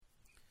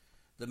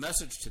The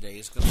message today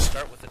is going to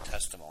start with a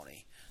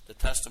testimony. The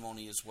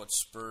testimony is what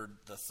spurred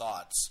the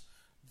thoughts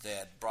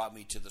that brought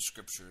me to the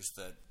scriptures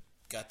that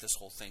got this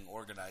whole thing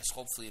organized,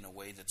 hopefully in a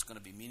way that's going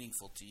to be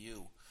meaningful to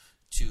you,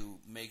 to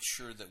make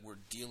sure that we're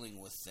dealing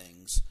with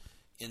things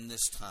in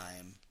this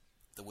time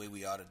the way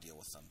we ought to deal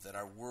with them, that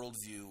our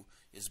worldview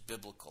is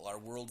biblical. Our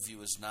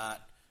worldview is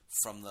not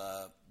from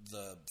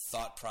the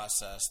thought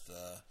process,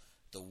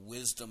 the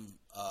wisdom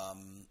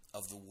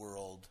of the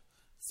world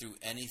through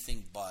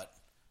anything but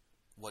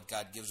what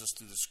God gives us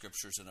through the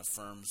scriptures and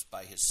affirms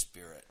by His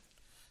Spirit.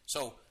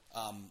 So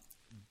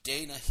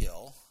Dana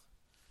Hill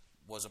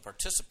was a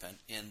participant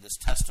in this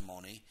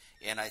testimony,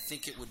 and I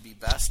think it would be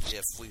best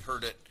if we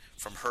heard it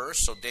from her.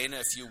 So Dana,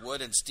 if you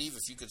would, and Steve,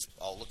 if you could,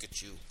 I'll look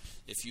at you.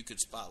 If you could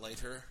spotlight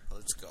her,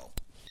 let's go.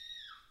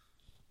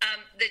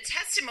 The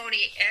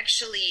testimony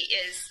actually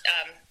is,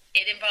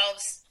 it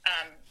involves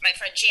my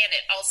friend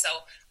Janet also,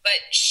 but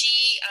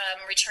she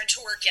returned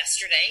to work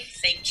yesterday,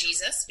 thank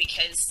Jesus,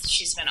 because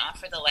she's been off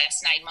for the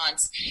last 9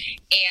 months.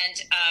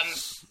 And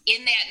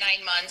in that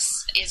 9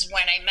 months is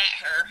when I met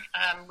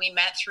her. We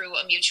met through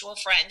a mutual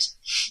friend.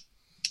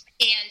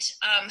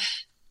 And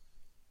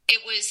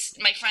it was,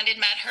 my friend had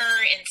met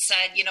her and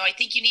said, you know, I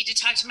think you need to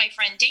talk to my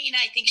friend Dana.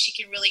 I think she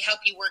can really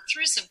help you work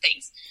through some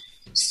things.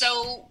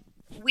 So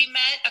we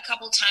met a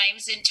couple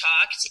times and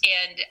talked,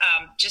 and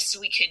just so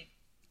we could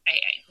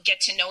get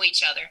to know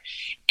each other.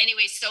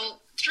 Anyway, so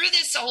through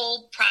this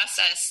whole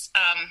process,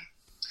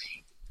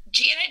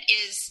 Janet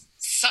is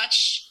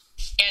such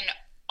an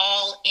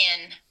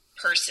all-in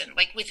person,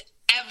 like with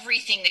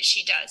everything that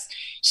she does.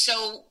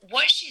 So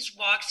what she's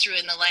walked through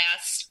in the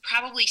last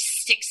probably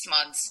 6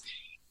 months,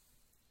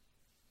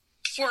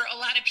 for a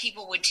lot of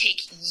people would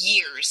take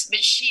years,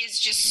 but she is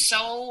just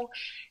so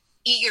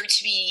eager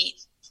to be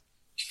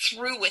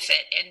through with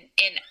it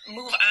and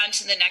move on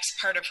to the next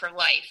part of her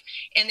life.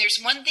 And there's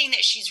one thing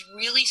that she's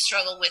really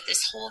struggled with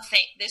this whole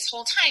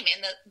time.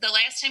 And the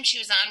last time she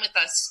was on with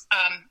us,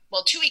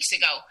 2 weeks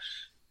ago,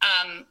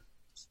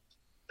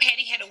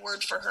 Patty had a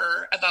word for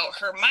her about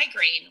her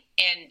migraine,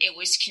 and it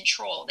was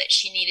control, that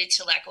she needed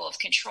to let go of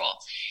control.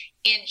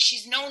 And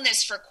she's known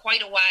this for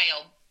quite a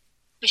while,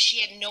 but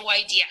she had no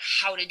idea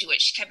how to do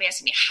it. She kept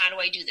asking me, how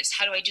do I do this?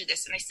 How do I do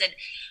this? And I said,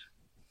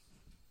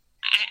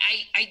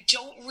 I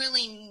don't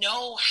really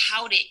know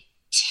how to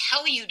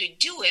tell you to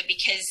do it,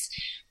 because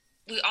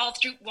we all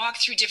walk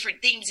through different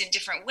things in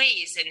different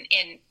ways.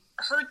 And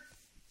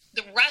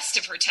the rest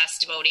of her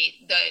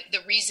testimony, the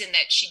reason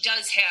that she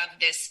does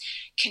have this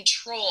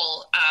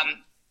control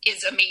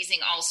is amazing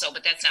also,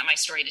 but that's not my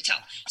story to tell.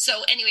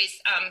 So anyways,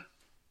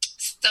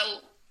 so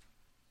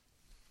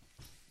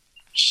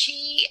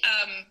she,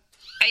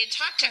 I had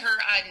talked to her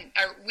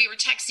we were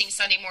texting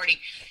Sunday morning,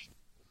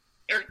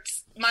 or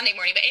Monday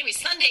morning, but anyway,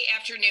 Sunday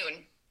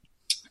afternoon,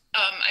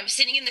 I'm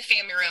sitting in the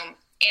family room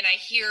and I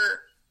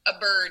hear a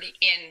bird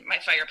in my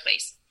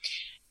fireplace.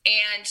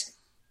 And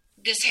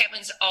this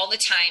happens all the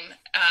time.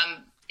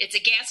 It's a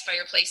gas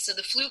fireplace, so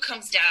the flue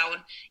comes down,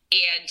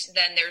 and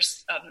then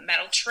there's a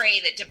metal tray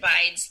that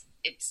divides,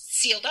 it's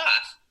sealed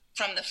off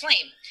from the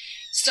flame.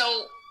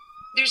 So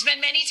there's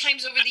been many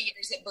times over the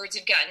years that birds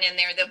have gotten in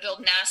there. They'll build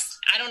nests.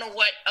 I don't know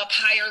what up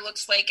higher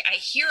looks like. I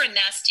hear a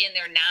nest in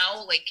there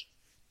now, like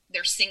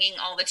they're singing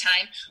all the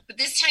time. But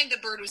this time the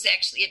bird was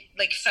actually, it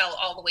like fell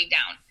all the way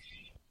down.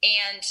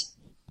 And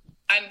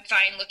I'm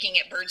fine looking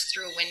at birds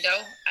through a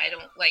window. I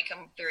don't like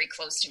them very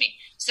close to me.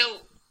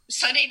 So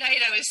Sunday night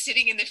I was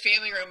sitting in the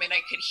family room and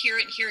I could hear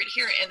it.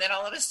 And then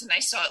all of a sudden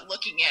I saw it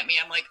looking at me.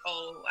 I'm like,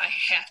 oh, I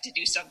have to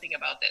do something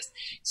about this.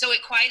 So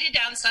it quieted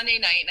down Sunday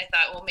night. And I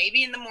thought, well,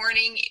 maybe in the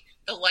morning,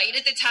 the light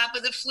at the top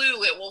of the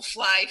flue, it will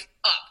fly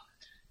up.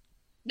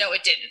 No,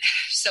 it didn't.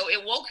 So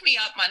it woke me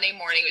up Monday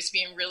morning. It was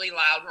being really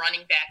loud,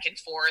 running back and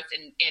forth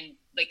and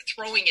like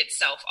throwing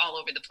itself all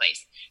over the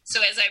place.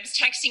 So as I was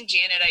texting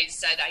Janet, I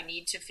said, I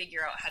need to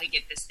figure out how to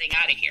get this thing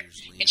out of here.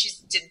 And she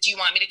said, do you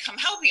want me to come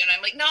help you? And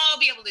I'm like, no, I'll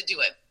be able to do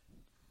it.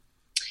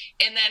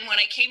 And then when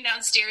I came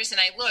downstairs and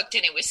I looked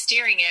and it was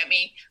staring at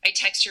me, I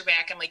texted her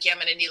back. I'm like, yeah, I'm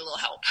going to need a little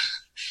help.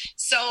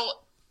 So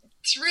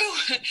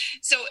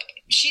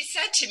she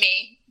said to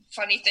me,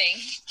 funny thing,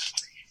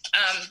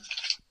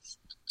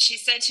 she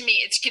said to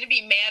me, it's going to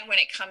be mad when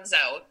it comes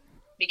out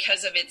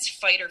because of its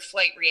fight or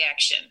flight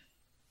reaction.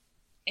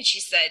 And she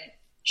said,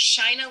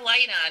 shine a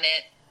light on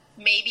it.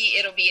 Maybe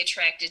it'll be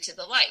attracted to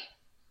the light.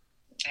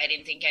 I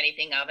didn't think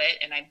anything of it.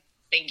 And I'm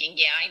thinking,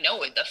 yeah, I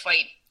know it. The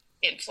fight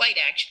and flight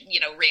action,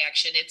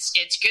 reaction, it's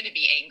going to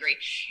be angry.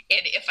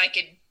 And if I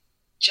could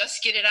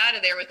just get it out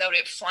of there without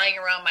it flying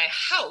around my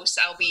house,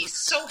 I'll be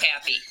so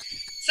happy.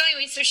 So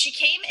anyway, so she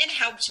came and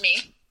helped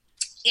me.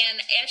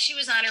 And as she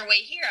was on her way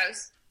here, I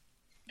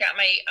got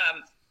my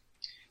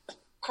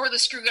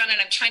cordless screw gun,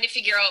 and I'm trying to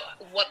figure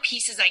out what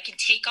pieces I can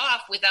take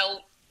off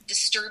without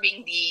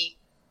disturbing the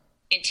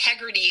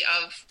integrity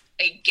of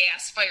a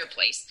gas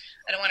fireplace.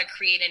 I don't want to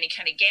create any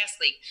kind of gas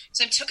leak.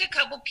 So I took a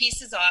couple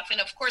pieces off, and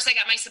of course I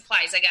got my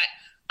supplies. I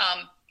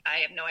got, I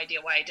have no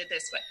idea why I did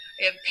this, but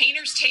I have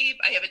painter's tape,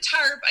 I have a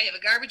tarp, I have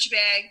a garbage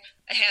bag,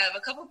 I have a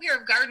couple pair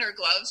of gardener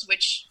gloves,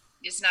 which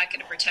is not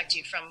going to protect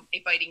you from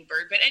a biting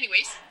bird. But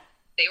anyways,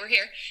 they were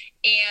here.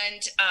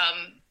 And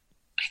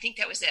I think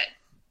that was it.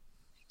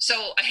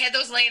 So I had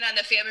those laying on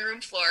the family room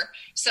floor.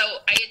 So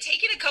I had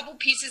taken a couple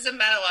pieces of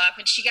metal off,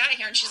 and she got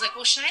here, and she's like,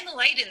 well, shine the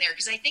light in there,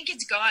 because I think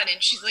it's gone.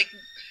 And she's like,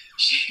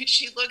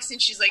 she looks,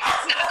 and she's like,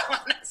 it's not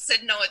gone. I said,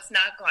 no, it's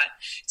not gone.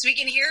 So we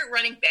can hear it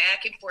running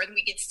back and forth, and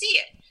we can see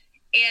it.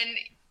 And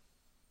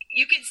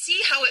you could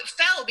see how it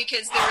fell,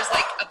 because there was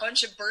like a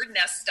bunch of bird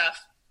nest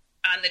stuff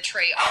on the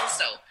tray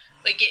also.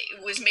 Like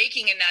it was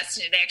making a nest,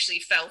 and it actually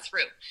fell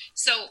through.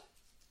 So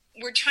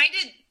we're trying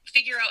to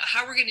figure out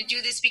how we're going to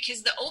do this,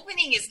 because the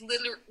opening is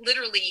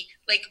literally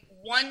like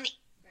 1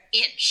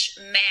 inch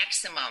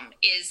maximum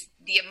is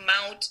the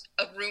amount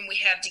of room we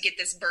have to get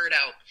this bird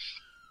out.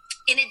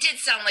 And it did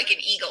sound like an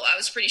eagle. I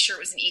was pretty sure it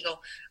was an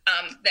eagle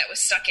that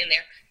was stuck in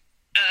there.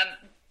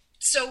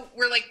 So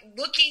we're like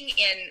looking,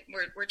 and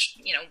we're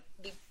you know,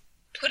 we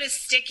put a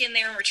stick in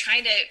there, and we're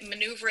trying to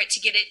maneuver it to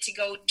get it to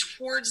go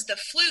towards the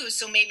flue,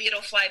 so maybe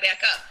it'll fly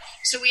back up.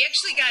 So we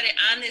actually got it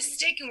on this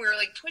stick, and we were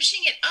like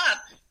pushing it up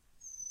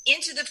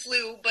into the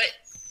flue, but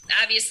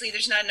obviously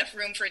there's not enough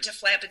room for it to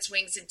flap its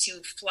wings and to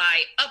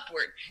fly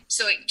upward.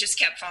 So it just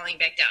kept falling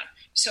back down.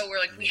 So we're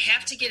like, we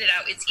have to get it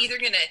out. It's either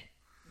going to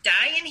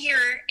die in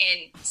here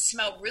and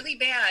smell really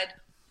bad,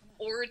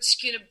 or it's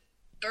going to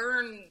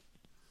burn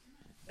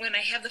when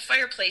I have the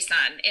fireplace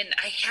on, and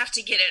I have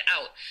to get it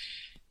out.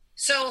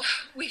 So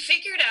we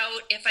figured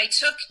out, if I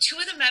took 2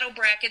 of the metal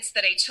brackets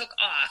that I took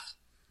off,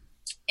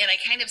 and I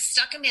kind of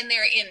stuck them in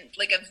there in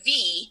like a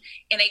V,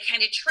 and I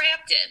kind of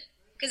trapped it,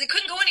 because it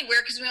couldn't go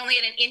anywhere, because we only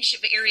had an inch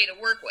of area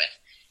to work with.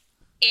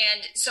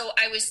 And so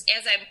as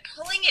I'm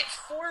pulling it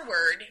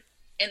forward,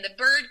 and the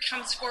bird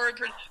comes forward,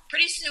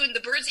 pretty soon the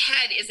bird's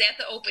head is at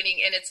the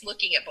opening, and it's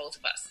looking at both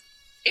of us.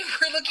 And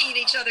we're looking at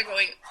each other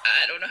going,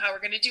 I don't know how we're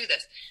going to do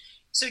this.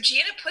 So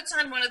Janet puts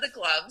on one of the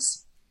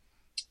gloves,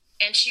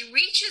 and she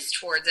reaches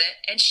towards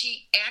it, and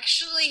she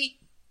actually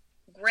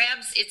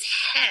grabs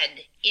its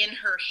head in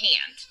her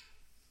hand.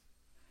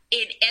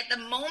 And at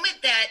the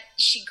moment that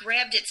she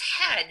grabbed its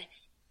head,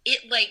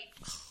 it like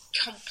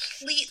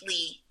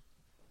completely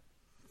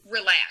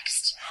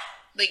relaxed.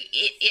 Like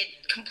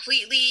it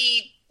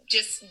completely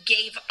just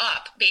gave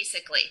up,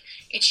 basically.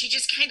 And she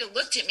just kind of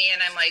looked at me,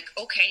 and I'm like,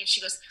 okay. And she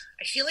goes,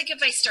 I feel like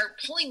if I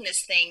start pulling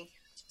this thing,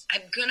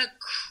 I'm gonna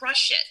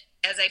crush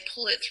it as I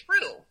pull it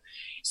through.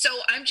 So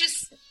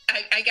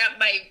I got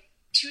my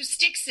 2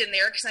 sticks in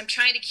there, because I'm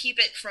trying to keep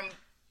it from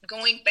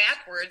going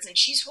backwards, and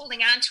she's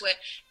holding on to it.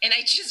 And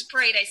I just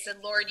prayed. I said,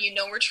 Lord, you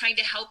know, we're trying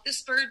to help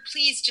this bird.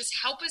 Please just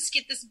help us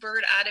get this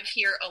bird out of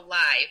here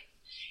alive.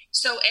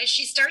 So as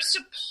she starts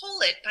to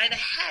pull it by the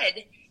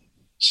head,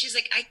 she's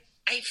like,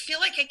 I feel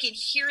like I can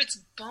hear its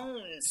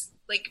bones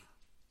like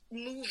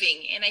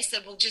moving. And I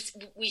said, well,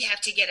 we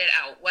have to get it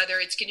out, whether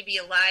it's going to be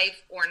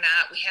alive or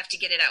not. We have to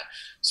get it out.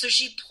 So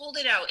she pulled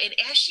it out. And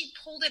as she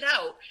pulled it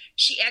out,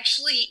 she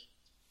actually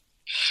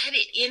had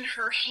it in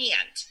her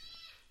hand.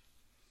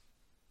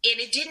 And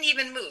it didn't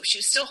even move. She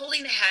was still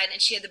holding the head,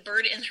 and she had the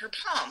bird in her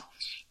palm.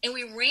 And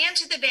we ran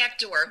to the back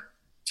door,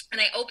 and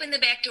I opened the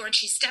back door, and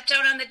she stepped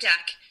out on the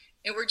deck,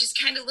 and we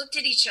just kind of looked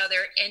at each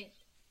other, and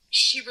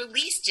she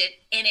released it,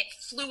 and it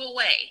flew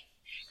away.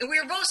 And we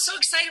were both so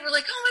excited. We're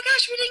like, oh my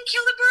gosh, we didn't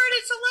kill the bird.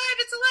 It's alive.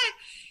 It's alive.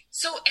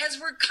 So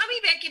as we're coming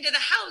back into the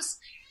house,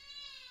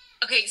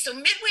 okay, so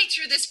midway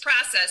through this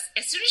process,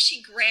 as soon as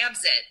she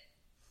grabs it,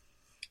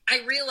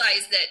 I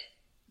realized that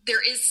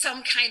there is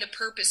some kind of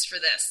purpose for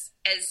this,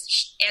 as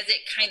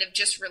it kind of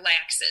just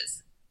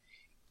relaxes.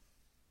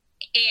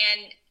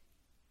 And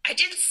I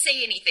didn't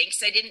say anything,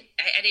 because I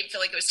didn't feel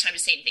like it was time to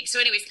say anything.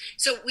 So anyways,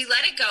 so we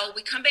let it go.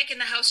 We come back in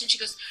the house, and she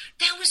goes,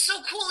 that was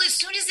so cool. As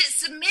soon as it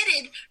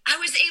submitted, I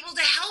was able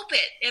to help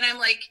it. And I'm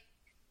like,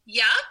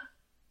 yep.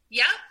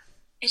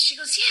 And she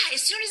goes, yeah,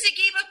 as soon as it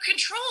gave up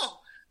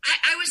control,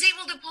 I was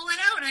able to pull it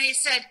out. And I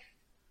said,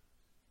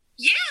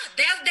 yeah,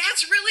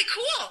 that's really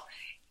cool.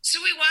 So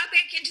we walk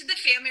back into the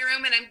family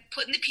room, and I'm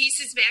putting the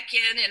pieces back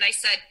in, and I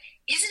said,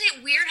 isn't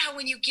it weird how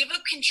when you give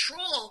up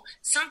control,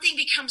 something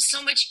becomes so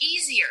much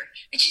easier?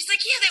 And she's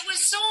like, yeah, that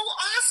was so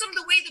awesome,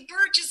 the way the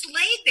bird just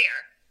laid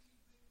there.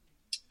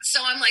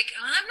 So I'm like,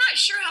 I'm not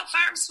sure how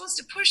far I'm supposed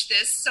to push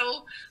this,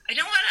 so I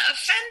don't want to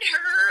offend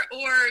her,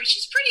 or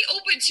she's pretty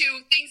open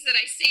to things that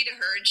I say to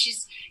her, and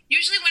she's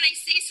usually, when I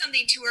say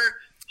something to her,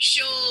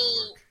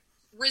 she'll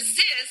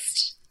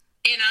resist.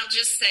 And I'll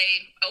just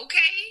say,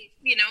 okay,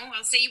 you know,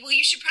 I'll say, well,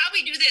 you should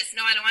probably do this.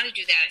 No, I don't want to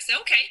do that. I say,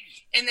 okay.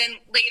 And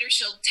then later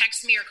she'll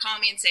text me or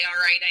call me and say,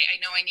 all right, I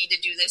know I need to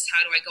do this.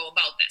 How do I go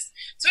about this?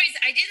 So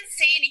I didn't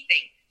say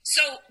anything.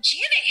 So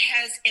Janet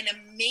has an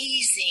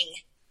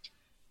amazing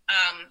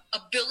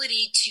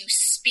ability to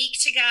speak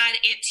to God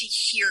and to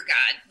hear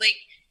God.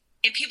 Like,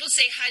 and people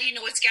say, how do you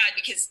know it's God?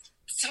 Because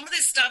some of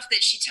the stuff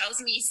that she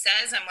tells me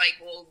says, I'm like,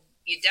 well,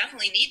 you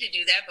definitely need to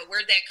do that, but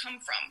where'd that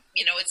come from?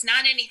 You know, it's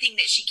not anything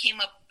that she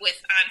came up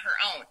with on her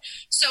own.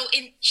 So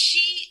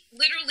she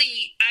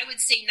literally, I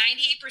would say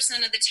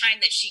 98% of the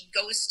time that she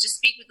goes to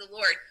speak with the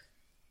Lord,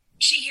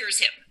 she hears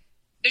him.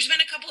 there's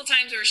been a couple of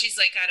times where she's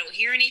like, I don't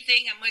hear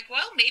anything. I'm like,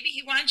 well, maybe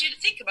he wanted you to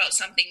think about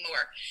something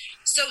more.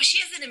 So she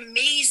has an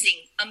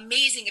amazing,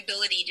 amazing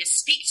ability to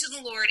speak to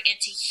the Lord and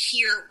to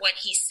hear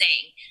what he's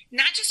saying,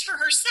 not just for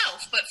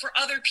herself, but for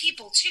other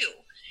people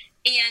too.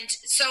 And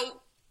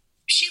so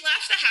she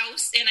left the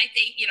house, and I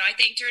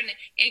thanked her and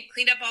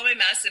cleaned up all my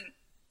mess, and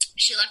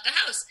she left the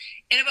house.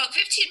 And about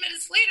 15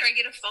 minutes later, I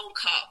get a phone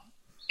call,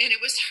 and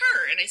it was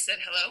her. And I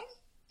said, hello?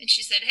 And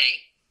she said,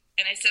 hey.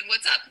 And I said,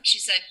 what's up? And she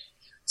said,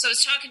 so I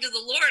was talking to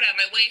the Lord on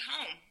my way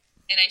home.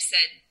 And I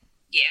said,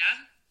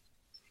 yeah.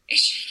 And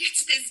she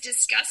gets this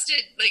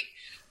disgusted, like,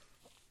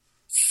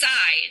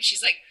 sigh. And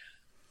she's like,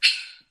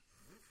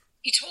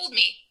 he told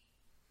me,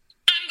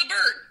 I'm the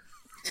bird.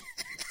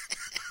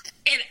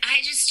 And I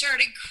just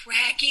started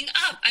cracking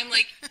up. I'm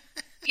like,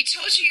 he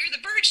told you you're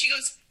the bird? She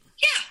goes,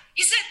 yeah.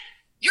 He said,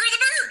 you're the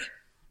bird.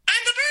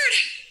 I'm the bird.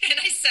 And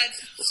I said,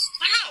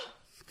 wow.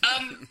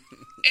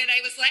 And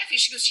I was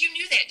laughing. She goes, you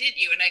knew that, didn't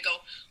you? And I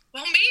go,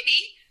 well,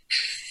 maybe.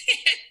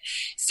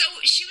 So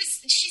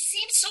she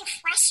seemed so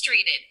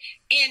frustrated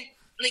and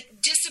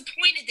like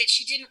disappointed that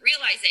she didn't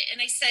realize it.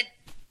 And I said,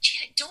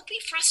 Janet, don't be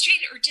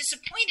frustrated or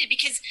disappointed,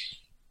 because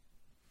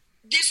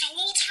this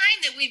whole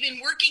time that we've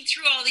been working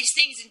through all these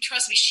things, and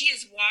trust me, she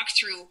has walked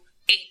through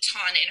a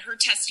ton, and her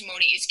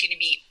testimony is going to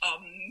be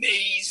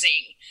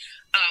amazing.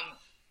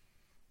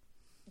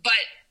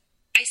 But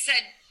I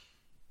said,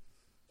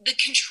 the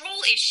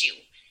control issue,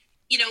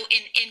 in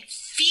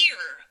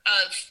fear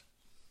of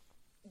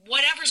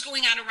whatever's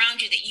going on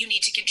around you, that you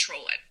need to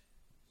control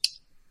it.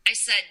 I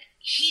said,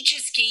 he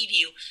just gave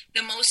you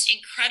the most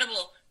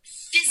incredible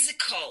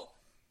physical,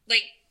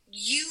 like,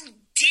 you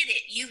did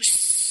it. You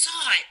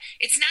saw it.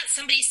 It's not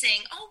somebody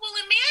saying, oh, well,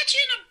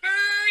 imagine a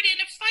bird in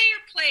a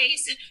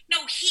fireplace. And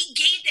no, he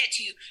gave that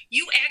to you.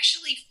 You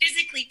actually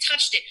physically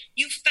touched it.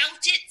 You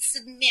felt it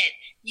submit.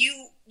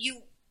 You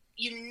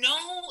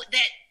know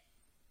that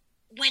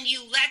when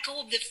you let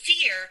go of the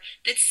fear,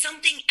 that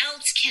something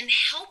else can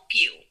help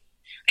you.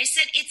 I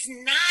said, it's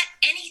not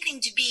anything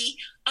to be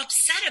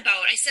upset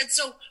about. I said,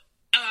 so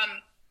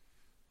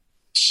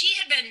she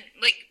had been,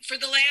 like, for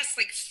the last,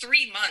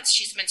 3 months,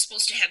 she's been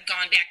supposed to have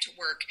gone back to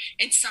work,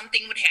 and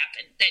something would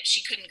happen that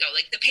she couldn't go.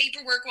 Like, the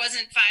paperwork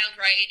wasn't filed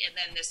right, and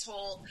then this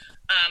whole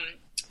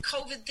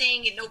COVID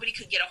thing, and nobody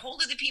could get a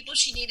hold of the people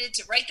she needed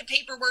to write the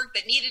paperwork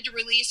that needed to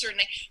release her.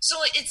 And so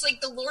it's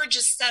like the Lord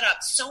just set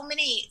up so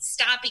many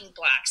stopping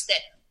blocks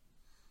that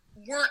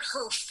weren't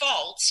her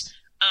fault,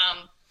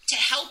 to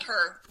help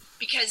her,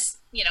 because,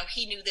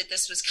 he knew that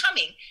this was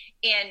coming.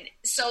 And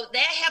so that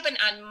happened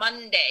on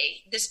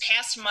Monday, this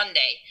past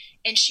Monday,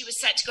 and she was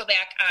set to go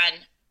back on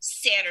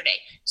Saturday.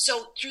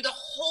 So through the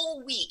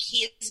whole week,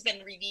 he has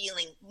been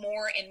revealing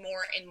more and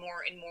more and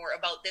more and more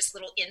about this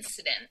little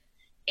incident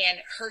and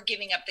her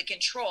giving up the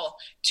control,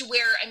 to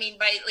where,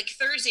 by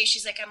Thursday,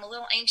 she's like, I'm a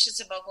little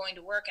anxious about going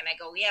to work. And I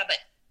go, yeah, but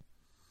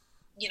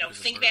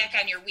think back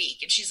on your week.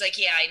 And she's like,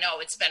 yeah, I know,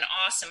 it's been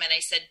awesome. And I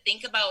said,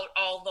 think about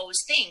all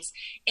those things.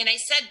 And I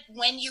said,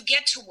 when you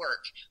get to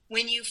work,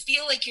 when you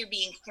feel like you're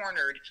being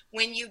cornered,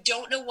 when you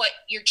don't know what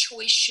your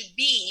choice should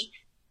be,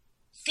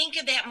 think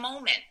of that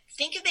moment.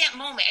 Think of that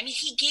moment.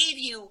 He gave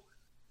you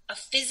a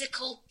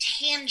physical,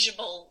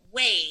 tangible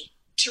way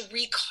to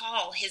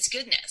recall his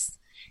goodness.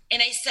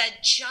 And I said,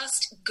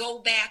 just go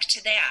back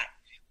to that.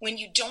 When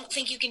you don't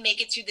think you can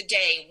make it through the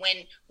day,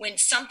 when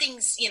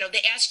something's, they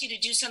ask you to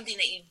do something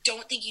that you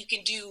don't think you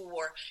can do,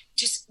 or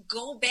just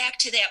go back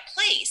to that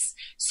place.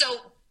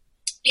 So,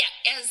 yeah,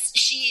 as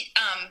she,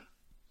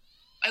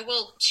 I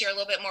will share a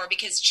little bit more,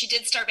 because she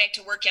did start back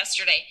to work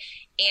yesterday,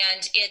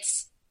 and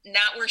it's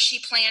not where she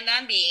planned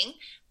on being.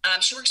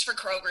 She works for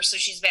Kroger, so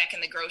she's back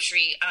in the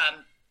grocery.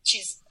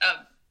 She's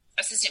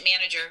assistant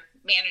manager,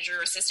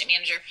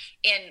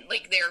 and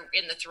they're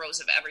in the throes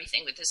of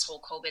everything with this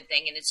whole COVID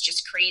thing, and it's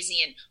just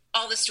crazy, and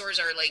all the stores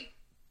are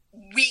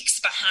weeks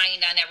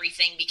behind on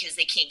everything because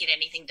they can't get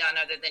anything done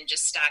other than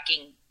just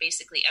stocking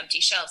basically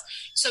empty shelves.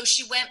 So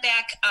she went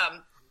back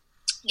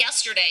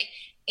yesterday,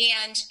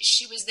 and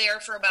she was there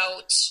for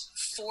about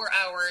 4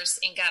 hours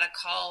and got a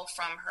call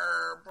from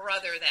her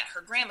brother that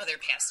her grandmother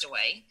passed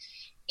away,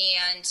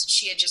 and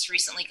she had just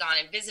recently gone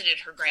and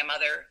visited her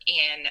grandmother,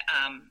 and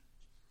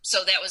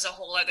so that was a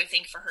whole other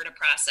thing for her to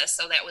process.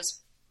 So that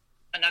was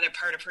another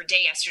part of her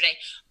day yesterday.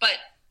 But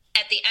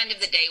at the end of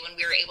the day, when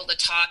we were able to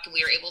talk and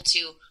we were able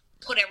to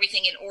put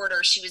everything in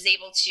order, she was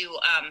able to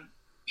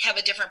have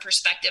a different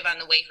perspective on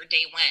the way her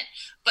day went.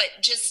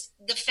 But just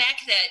the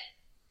fact that,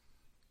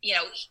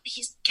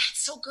 he's got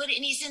so good,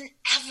 and he's in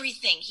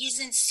everything. He's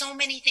in so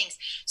many things.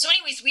 So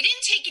anyways, we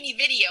didn't take any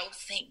video,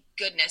 thank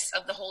goodness,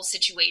 of the whole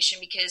situation,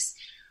 because,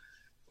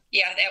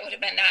 yeah, that would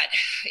have been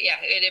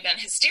it would have been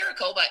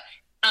hysterical.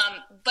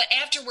 But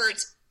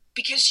afterwards,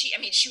 because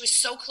she was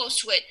so close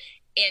to it,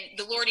 and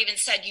the Lord even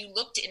said, you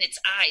looked in its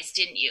eyes,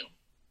 didn't you?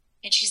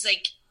 And she's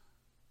like,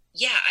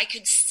 yeah, I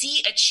could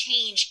see a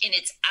change in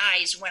its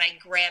eyes when I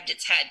grabbed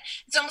its head.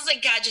 It's almost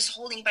like God just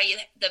holding by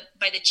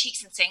the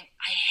cheeks and saying,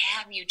 I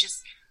have you,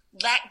 just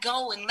let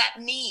go and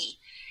let me.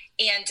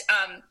 And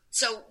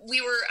so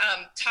we were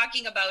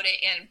talking about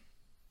it, and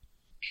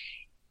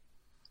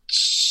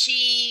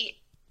she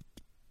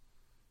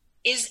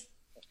is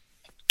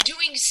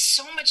doing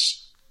so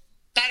much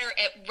better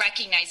at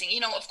recognizing,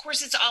 of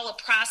course it's all a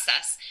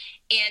process.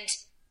 And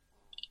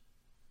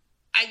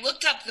I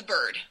looked up the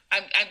bird.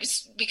 I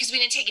was, because we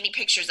didn't take any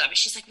pictures of it.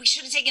 She's like, we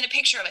should have taken a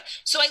picture of it.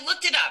 So I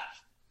looked it up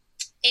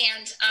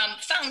and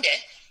found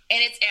it. And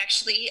it's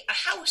actually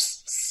a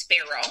house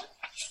sparrow.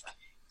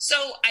 So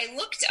I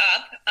looked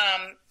up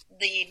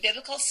the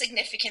biblical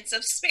significance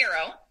of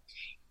sparrow.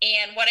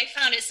 And what I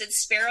found is that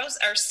sparrows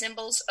are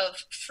symbols of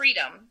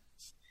freedom,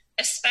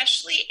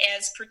 especially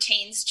as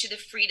pertains to the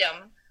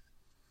freedom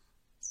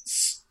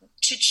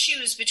to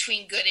choose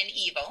between good and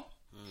evil.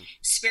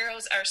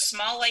 Sparrows are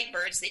small light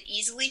birds that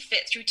easily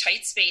fit through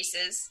tight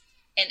spaces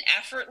and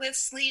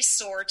effortlessly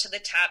soar to the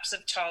tops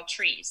of tall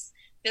trees.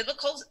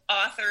 Biblical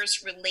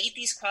authors relate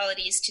these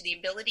qualities to the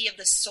ability of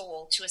the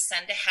soul to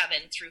ascend to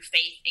heaven through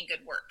faith and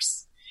good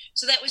works.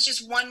 So that was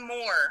just one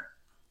more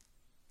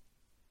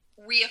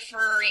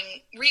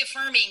reaffirming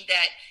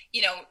that,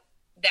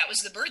 that was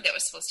the bird that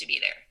was supposed to be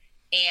there.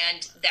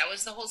 And that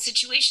was the whole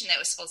situation that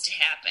was supposed to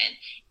happen.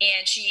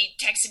 And she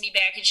texted me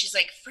back and she's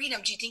like,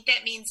 freedom, do you think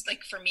that means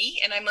like for me?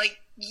 And I'm like,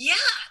 yeah,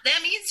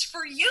 that means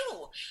for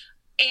you.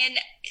 And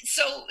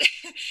so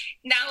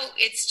now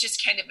it's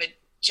just kind of a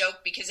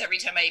joke, because every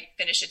time I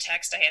finish a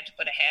text, I have to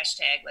put a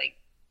hashtag like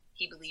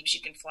he believes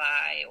you can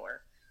fly,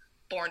 or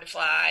born to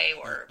fly,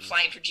 or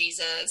flying for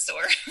Jesus,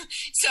 or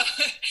so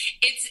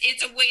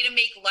it's a way to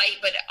make light,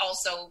 but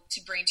also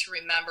to bring to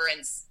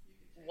remembrance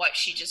what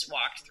she just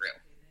walked through.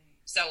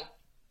 So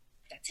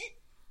that's it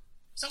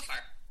so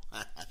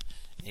far.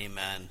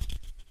 Amen.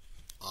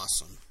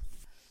 Awesome.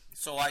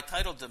 So I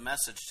titled the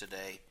message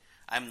today,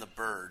 I'm the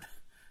Bird,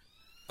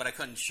 but I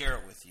couldn't share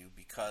it with you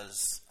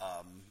because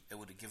it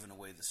would have given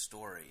away the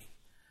story.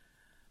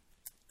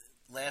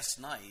 Last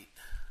night,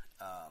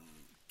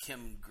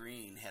 Kim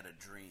Green had a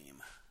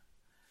dream.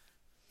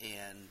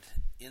 And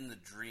in the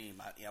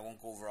dream, I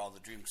won't go over all the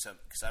dreams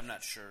because I'm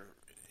not sure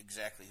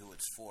exactly who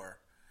it's for,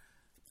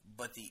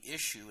 but the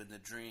issue in the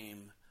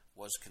dream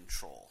was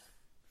control.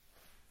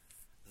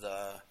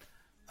 The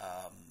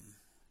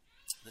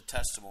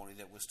testimony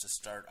that was to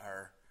start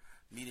our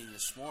meeting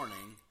this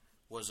morning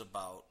was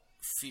about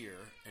fear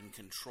and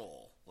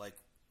control, like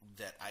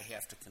that I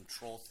have to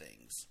control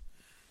things,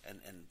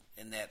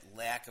 and that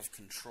lack of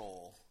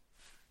control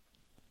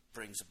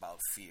brings about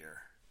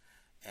fear.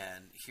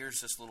 And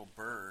here's this little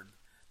bird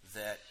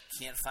that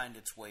can't find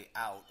its way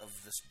out of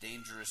this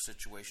dangerous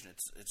situation.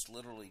 It's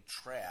literally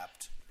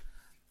trapped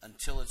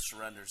until it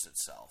surrenders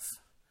itself,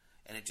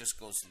 and it just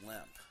goes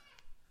limp.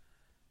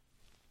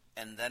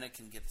 And then it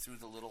can get through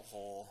the little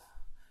hole,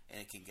 and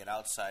it can get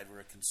outside where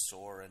it can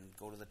soar and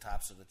go to the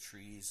tops of the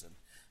trees and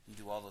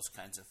do all those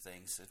kinds of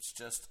things.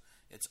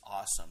 It's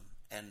awesome.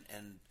 And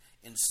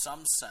in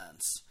some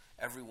sense,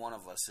 every one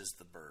of us is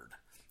the bird.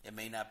 It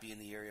may not be in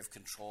the area of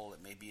control.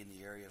 It may be in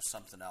the area of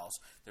something else.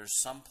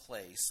 There's some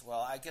place,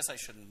 well, I guess I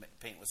shouldn't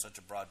paint with such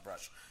a broad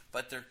brush,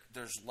 but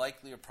there's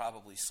likely or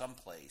probably some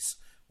place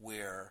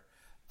where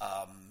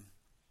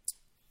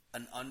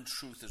an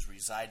untruth is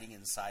residing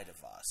inside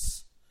of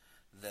us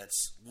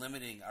that's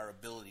limiting our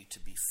ability to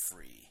be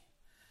free.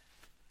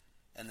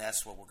 And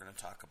that's what we're going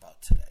to talk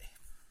about today.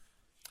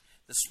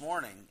 This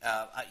morning,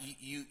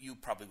 you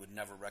probably would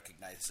never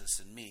recognize this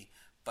in me,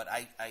 but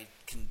I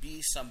can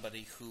be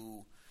somebody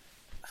who,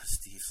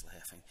 Steve's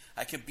laughing,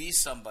 I can be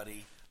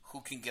somebody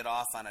who can get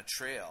off on a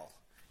trail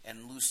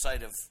and lose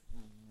sight of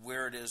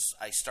where it is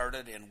I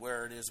started and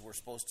where it is we're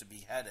supposed to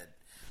be headed.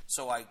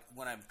 So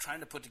when I'm trying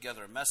to put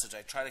together a message,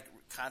 I try to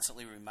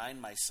constantly remind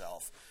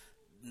myself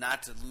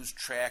not to lose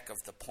track of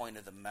the point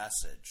of the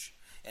message.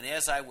 And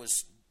as I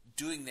was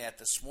doing that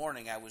this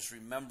morning, I was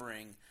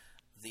remembering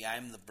the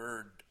I'm the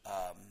Bird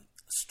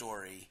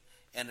story,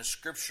 and a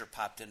scripture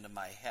popped into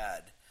my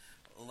head.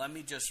 Let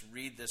me just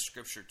read this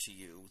scripture to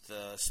you.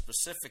 The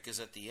specific is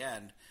at the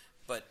end,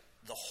 but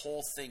the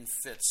whole thing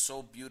fits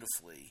so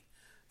beautifully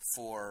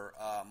for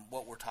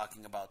what we're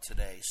talking about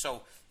today.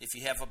 So if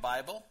you have a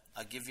Bible,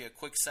 I'll give you a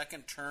quick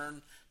second.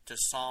 Turn to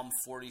Psalm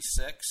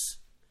 46,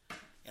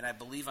 and I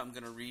believe I'm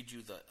going to read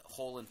you the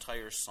whole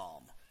entire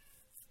psalm.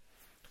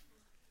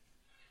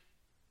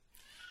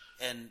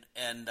 And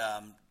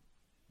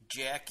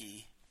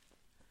Jackie,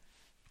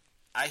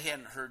 I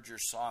hadn't heard your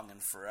song in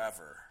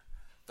forever,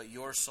 but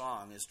your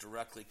song is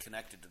directly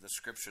connected to the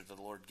scripture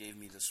the Lord gave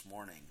me this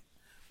morning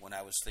when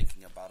I was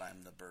thinking about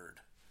I'm the Bird.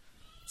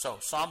 So,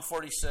 Psalm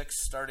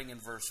 46, starting in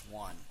verse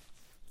 1.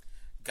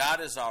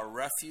 God is our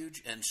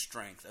refuge and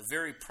strength, a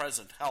very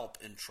present help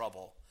in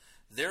trouble.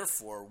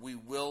 Therefore, we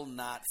will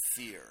not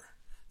fear.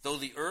 Though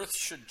the earth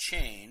should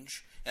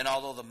change, and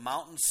although the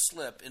mountains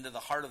slip into the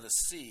heart of the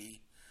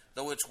sea,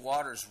 though its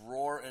waters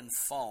roar and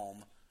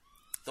foam,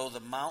 though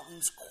the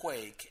mountains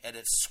quake at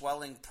its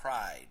swelling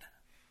pride,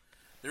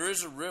 there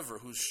is a river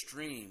whose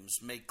streams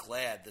make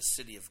glad the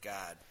city of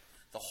God,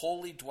 the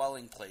holy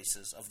dwelling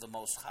places of the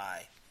Most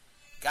High.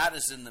 God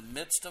is in the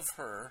midst of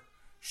her,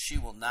 she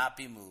will not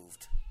be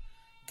moved.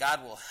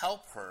 God will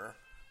help her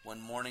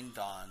when morning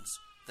dawns.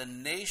 The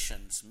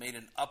nations made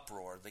an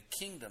uproar. The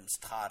kingdoms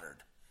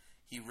tottered.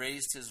 He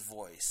raised his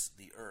voice.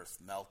 The earth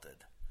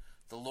melted.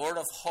 The Lord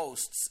of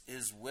hosts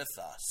is with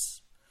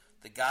us.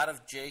 The God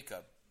of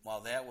Jacob.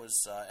 Well, that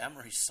was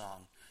Emery's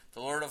song.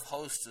 The Lord of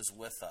hosts is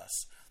with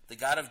us. The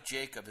God of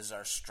Jacob is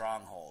our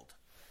stronghold.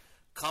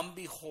 Come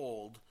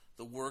behold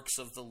the works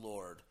of the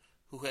Lord,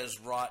 who has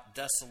wrought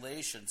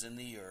desolations in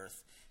the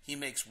earth. He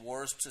makes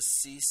wars to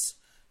cease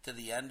to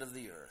the end of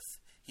the earth.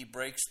 He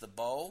breaks the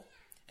bow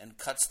and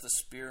cuts the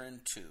spear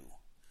in two.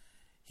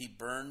 He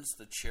burns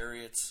the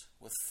chariots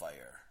with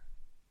fire.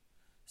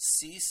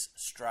 Cease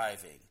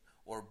striving,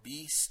 or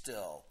be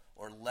still,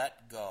 or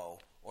let go,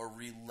 or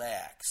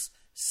relax.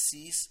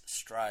 Cease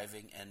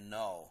striving and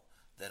know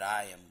that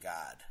I am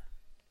God.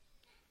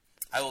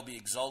 I will be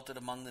exalted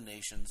among the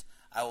nations.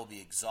 I will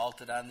be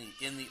exalted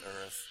in the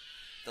earth.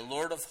 The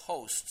Lord of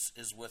hosts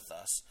is with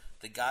us.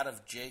 The God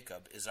of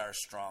Jacob is our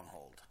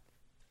stronghold.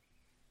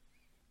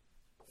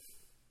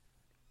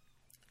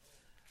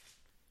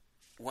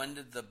 When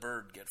did the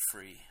bird get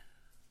free?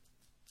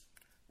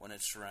 When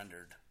it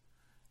surrendered.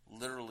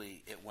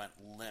 Literally, it went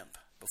limp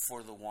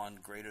before the one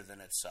greater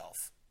than itself.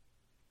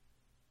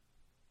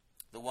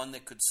 The one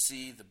that could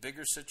see the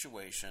bigger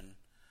situation,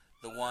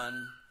 the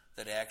one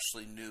that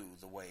actually knew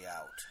the way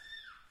out.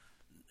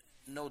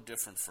 No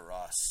different for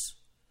us.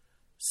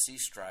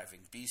 Cease striving,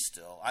 be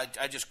still.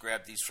 I just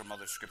grabbed these from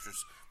other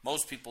scriptures.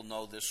 Most people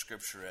know this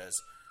scripture as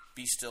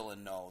be still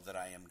and know that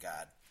I am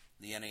God.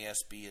 The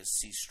NASB is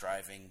cease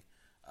striving.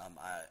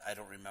 I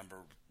don't remember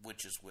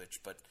which is which,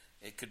 but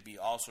it could be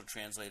also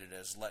translated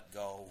as let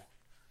go,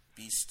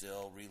 be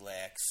still,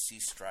 relax,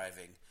 cease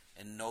striving,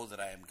 and know that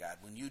I am God.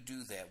 When you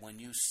do that, when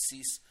you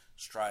cease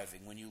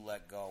striving, when you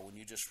let go, when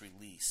you just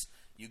release,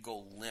 you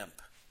go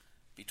limp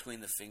between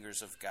the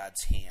fingers of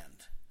God's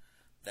hand.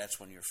 That's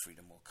when your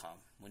freedom will come.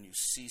 When you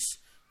cease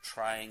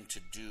trying to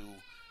do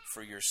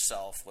for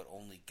yourself what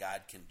only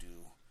God can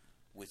do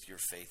with your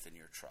faith and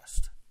your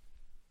trust.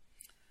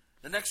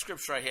 The next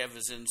scripture I have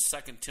is in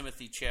 2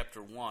 Timothy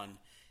chapter 1,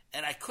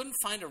 and I couldn't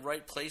find a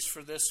right place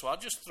for this, so I'll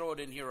just throw it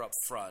in here up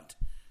front.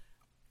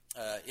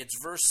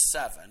 It's verse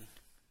 7.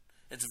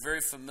 It's a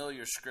very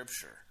familiar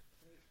scripture.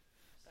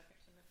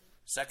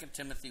 2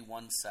 Timothy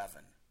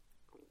 1:7.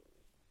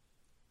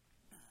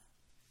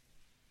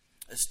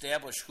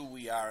 Establish who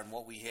we are and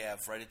what we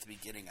have right at the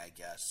beginning, I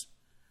guess.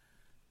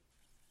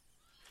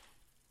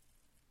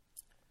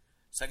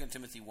 2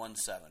 Timothy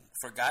 1:7.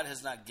 For God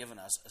has not given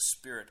us a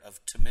spirit of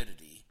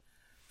timidity,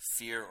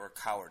 fear, or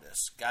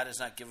cowardice. God has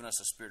not given us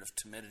a spirit of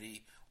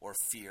timidity or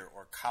fear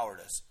or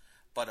cowardice,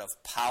 but of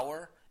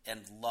power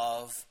and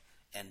love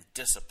and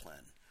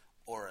discipline,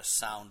 or a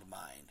sound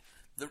mind.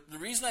 The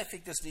reason I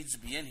think this needs to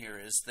be in here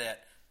is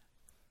that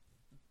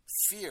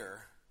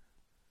fear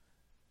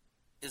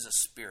is a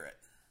spirit,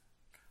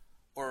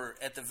 or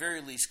at the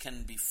very least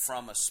can be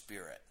from a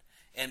spirit.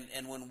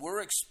 And when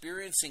we're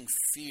experiencing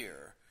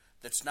fear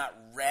that's not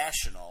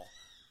rational,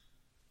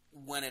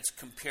 when it's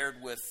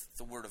compared with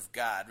the Word of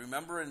God.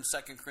 Remember in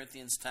 2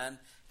 Corinthians 10,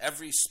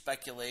 every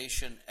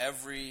speculation,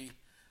 every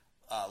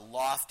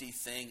lofty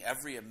thing,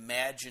 every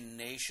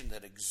imagination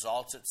that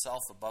exalts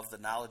itself above the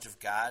knowledge of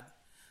God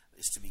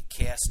is to be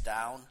cast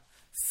down.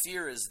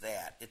 Fear is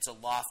that. It's a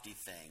lofty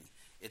thing.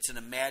 It's an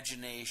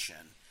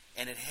imagination.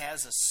 And it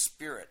has a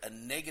spirit, a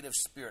negative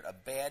spirit, a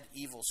bad,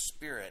 evil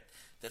spirit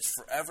that's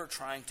forever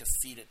trying to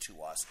feed it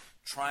to us,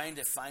 trying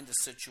to find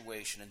a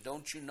situation. And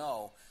don't you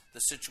know, the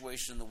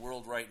situation in the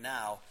world right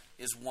now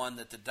is one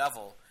that the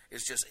devil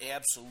is just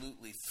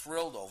absolutely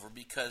thrilled over,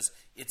 because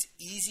it's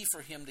easy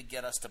for him to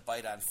get us to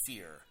bite on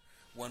fear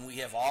when we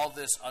have all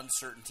this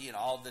uncertainty and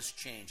all this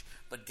change.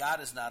 But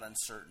God is not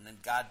uncertain,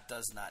 and God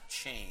does not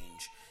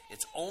change.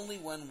 It's only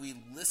when we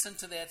listen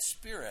to that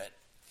spirit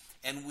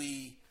and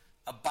we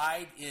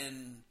abide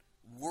in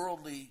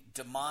worldly,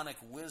 demonic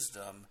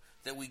wisdom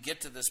that we get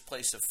to this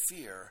place of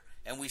fear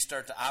and we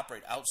start to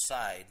operate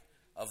outside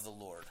of the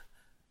Lord.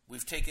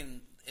 We've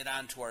taken it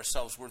onto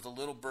ourselves. We're the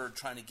little bird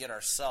trying to get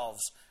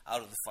ourselves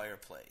out of the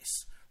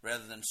fireplace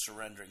rather than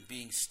surrendering,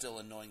 being still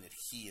and knowing that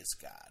He is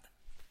God.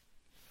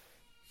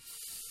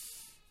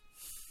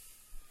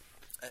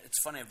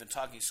 It's funny, I've been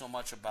talking so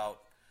much about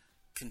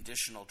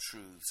conditional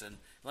truths, and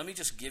let me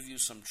just give you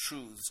some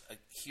truths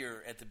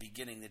here at the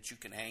beginning that you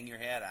can hang your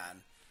hat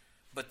on,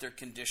 but they're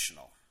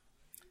conditional.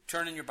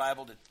 Turn in your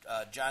Bible to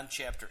John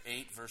chapter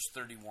 8, verse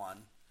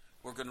 31.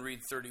 We're going to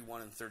read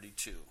 31 and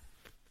 32.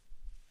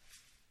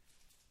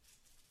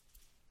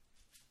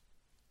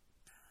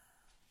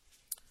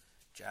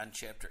 John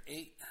chapter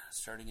 8,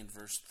 starting in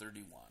verse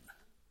 31.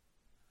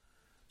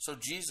 So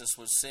Jesus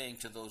was saying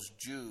to those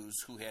Jews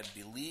who had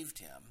believed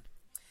him,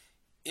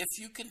 if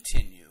you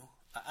continue,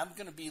 I'm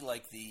going to be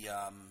like the,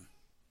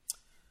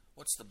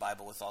 what's the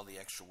Bible with all the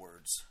extra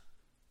words?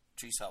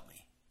 Please help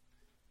me.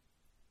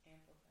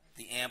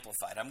 The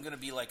Amplified. I'm going to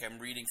be like I'm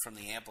reading from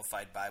the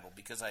Amplified Bible,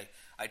 because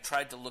I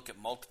tried to look at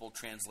multiple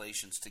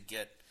translations to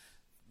get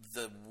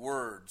the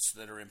words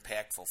that are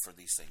impactful for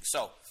these things.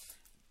 So,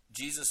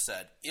 Jesus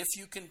said, if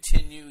you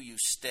continue, you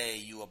stay,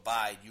 you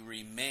abide, you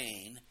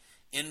remain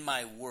in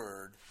my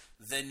word,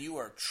 then you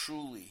are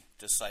truly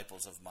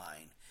disciples of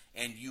mine,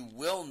 and you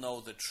will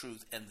know the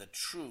truth, and the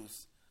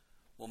truth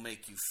will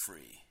make you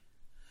free.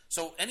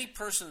 So any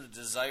person that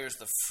desires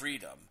the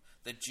freedom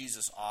that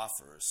Jesus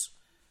offers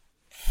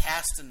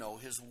has to know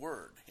his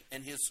word.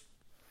 And his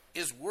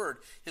word,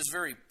 his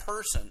very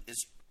person,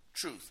 is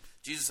truth.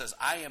 Jesus says,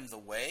 I am the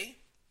way,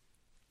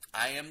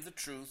 I am the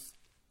truth,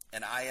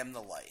 and I am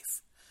the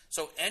life.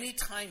 So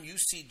anytime you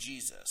see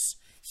Jesus,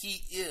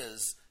 he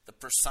is the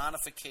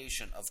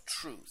personification of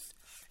truth.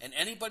 And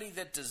anybody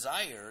that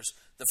desires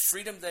the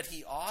freedom that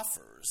he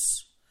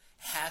offers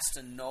has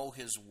to know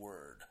his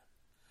word.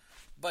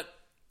 But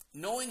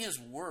knowing his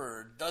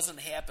word doesn't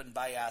happen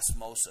by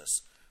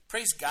osmosis.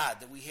 Praise God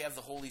that we have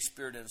the Holy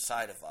Spirit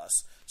inside of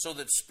us so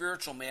that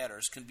spiritual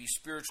matters can be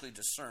spiritually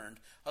discerned.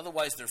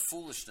 Otherwise, they're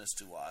foolishness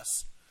to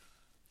us.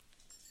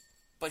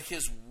 But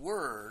his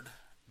word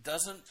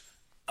doesn't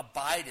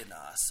abide in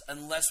us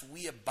unless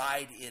we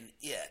abide in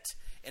it.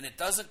 And it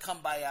doesn't come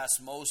by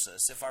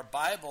osmosis. If our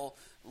Bible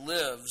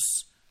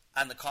lives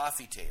on the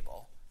coffee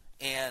table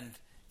and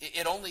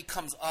it only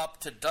comes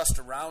up to dust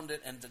around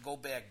it and to go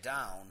back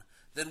down,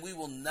 then we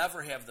will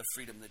never have the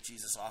freedom that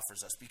Jesus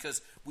offers us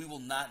because we will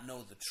not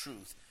know the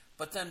truth.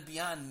 But then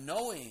beyond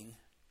knowing,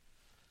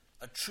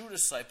 a true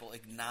disciple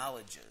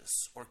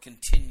acknowledges or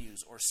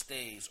continues or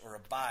stays or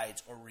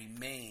abides or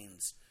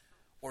remains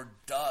or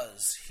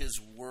does his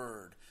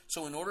word.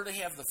 So in order to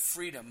have the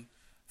freedom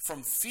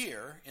from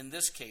fear, in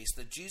this case,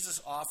 that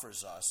Jesus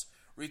offers us,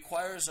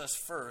 requires us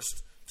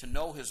first to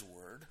know his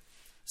word,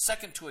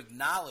 second, to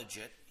acknowledge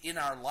it in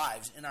our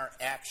lives, in our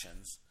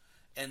actions,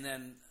 and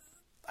then,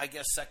 I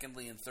guess,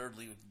 secondly and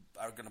thirdly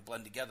are going to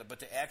blend together, but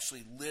to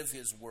actually live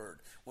his word.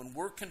 When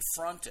we're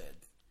confronted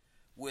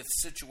with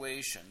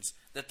situations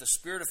that the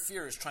spirit of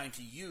fear is trying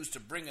to use to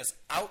bring us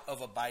out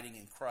of abiding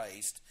in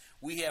Christ,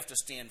 we have to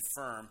stand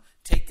firm,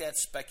 take that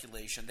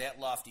speculation,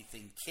 that lofty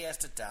thing,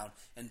 cast it down,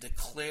 and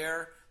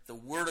declare the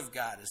word of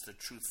God is the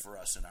truth for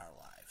us in our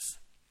lives.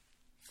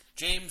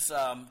 James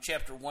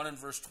chapter 1 and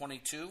verse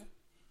 22,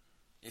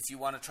 if you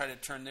want to try to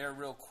turn there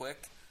real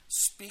quick,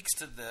 speaks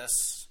to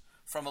this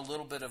from a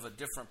little bit of a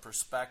different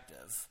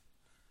perspective.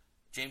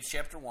 James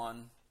chapter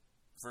 1,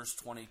 verse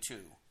 22.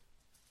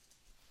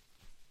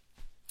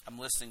 I'm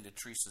listening to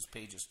Teresa's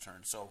pages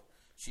turn, so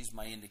she's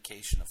my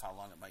indication of how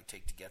long it might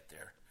take to get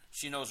there.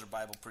 She knows her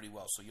Bible pretty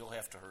well, so you'll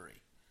have to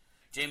hurry.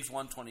 James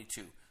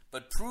 1:22.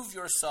 But prove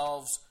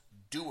yourselves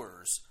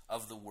doers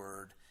of the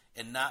word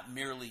and not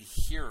merely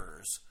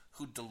hearers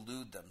who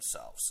delude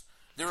themselves.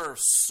 There are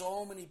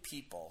so many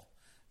people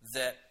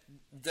that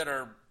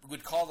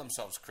would call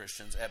themselves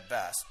Christians at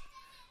best,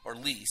 or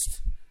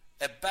least,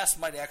 at best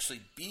might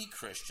actually be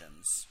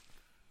Christians.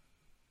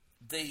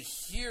 They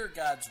hear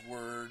God's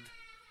word,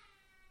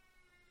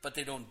 but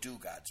they don't do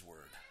God's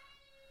word.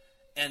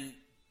 And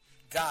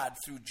God,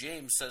 through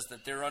James, says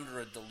that they're under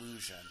a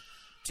delusion.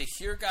 To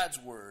hear God's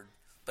word,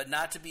 but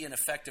not to be an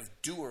effective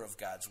doer of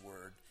God's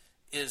word,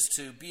 is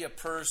to be a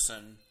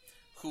person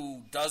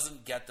who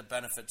doesn't get the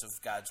benefits of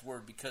God's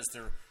word because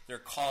they're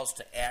calls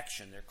to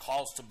action, they're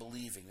calls to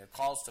believing, they're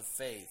calls to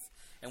faith.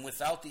 And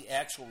without the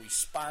actual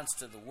response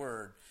to the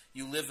word,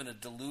 you live in a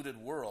deluded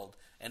world,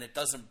 and it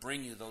doesn't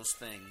bring you those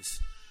things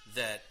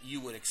that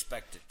you would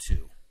expect it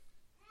to.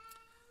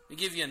 Let me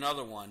give you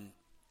another one.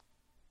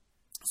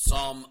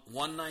 Psalm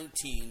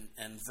 119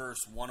 and verse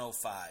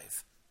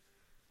 105.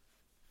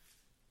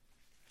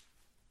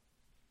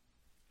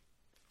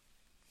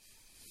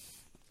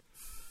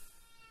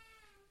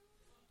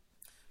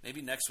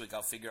 Maybe next week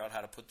I'll figure out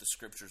how to put the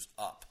scriptures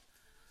up.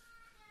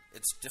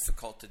 It's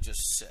difficult to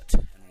just sit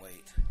and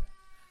wait.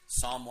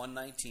 Psalm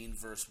 119,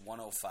 verse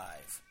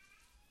 105.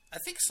 I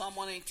think Psalm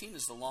 118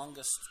 is the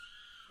longest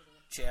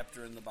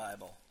chapter in the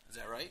Bible. Is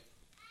that right?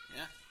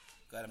 Yeah?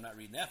 Glad I'm not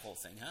reading that whole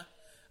thing, huh?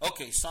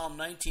 Okay, Psalm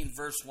 19,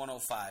 verse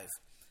 105.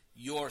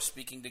 You're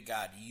speaking to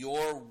God.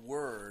 Your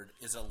word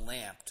is a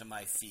lamp to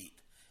my feet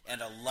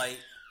and a light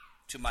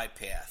to my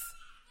path.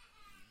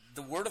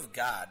 The word of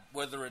God,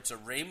 whether it's a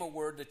rhema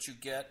word that you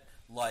get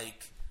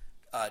like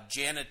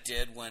Janet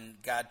did when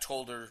God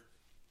told her,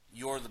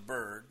 you're the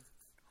bird,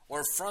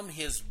 or from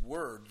his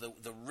word,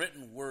 the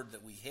written word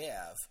that we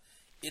have,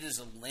 it is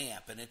a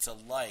lamp and it's a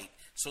light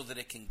so that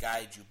it can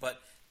guide you.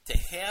 But to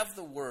have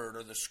the word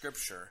or the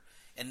scripture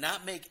and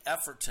not make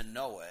effort to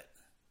know it,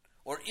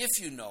 or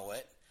if you know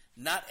it,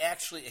 not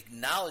actually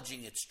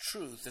acknowledging its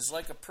truth, is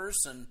like a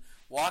person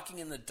walking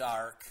in the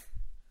dark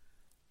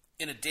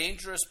in a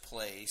dangerous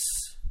place,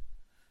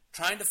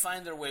 trying to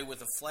find their way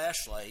with a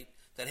flashlight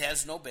that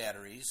has no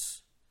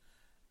batteries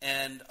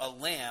and a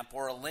lamp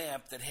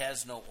that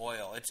has no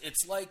oil.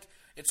 It's like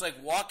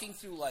walking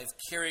through life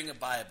carrying a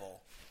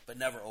Bible but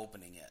never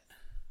opening it.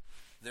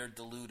 They're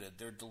deluded.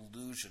 They're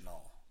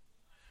delusional.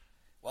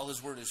 While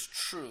his word is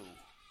true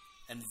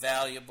and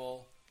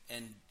valuable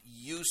and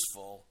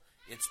useful,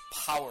 it's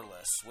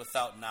powerless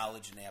without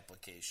knowledge and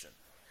application.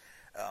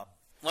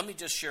 Let me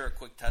just share a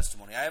quick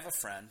testimony. I have a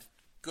friend,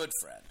 good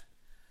friend.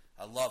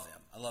 I love him.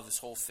 I love his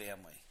whole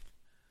family.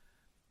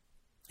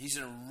 He's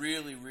in a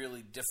really,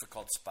 really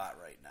difficult spot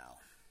right now.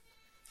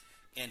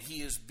 And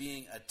he is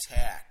being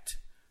attacked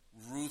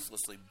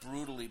ruthlessly,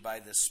 brutally by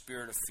this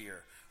spirit of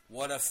fear.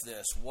 What if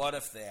this? What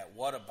if that?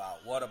 What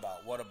about? What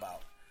about? What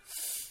about?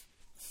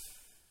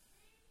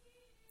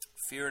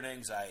 Fear and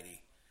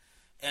anxiety.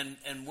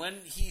 And when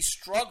he's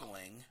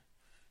struggling,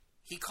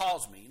 he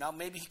calls me. Now,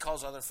 maybe he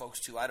calls other folks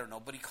too, I don't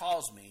know. But he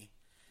calls me,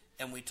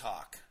 and we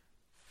talk.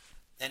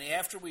 And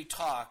after we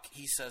talk,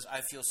 he says,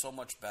 I feel so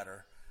much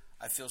better.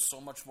 I feel so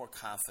much more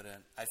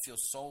confident. I feel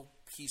so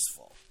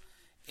peaceful.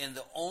 And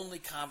the only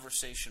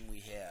conversation we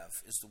have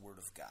is the Word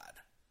of God.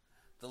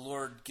 The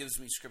Lord gives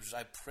me scriptures.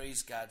 I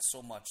praise God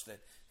so much that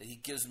he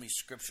gives me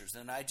scriptures.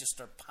 Then I just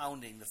start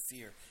pounding the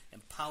fear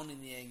and pounding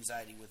the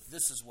anxiety with,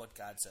 this is what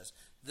God says.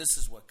 This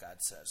is what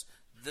God says.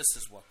 This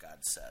is what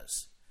God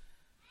says.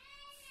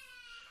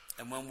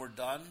 And when we're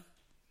done,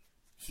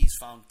 he's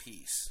found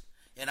peace.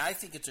 And I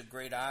think it's a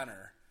great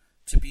honor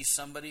to be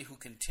somebody who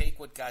can take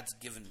what God's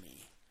given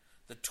me,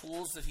 the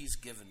tools that he's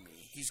given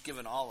me, he's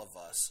given all of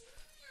us,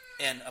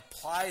 and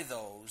apply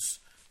those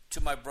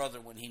to my brother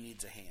when he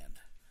needs a hand.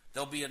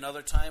 There'll be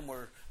another time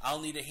where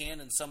I'll need a hand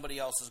and somebody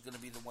else is going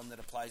to be the one that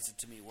applies it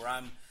to me, where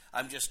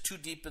I'm just too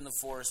deep in the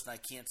forest and I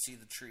can't see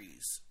the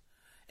trees.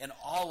 And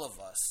all of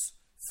us,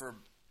 for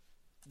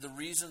the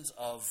reasons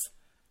of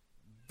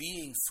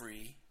being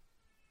free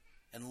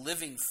and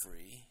living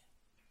free,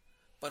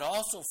 but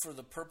also for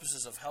the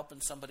purposes of helping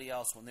somebody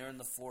else when they're in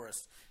the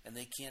forest and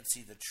they can't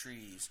see the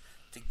trees,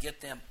 to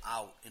get them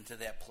out into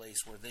that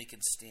place where they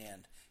can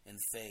stand in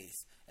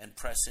faith and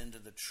press into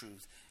the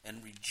truth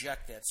and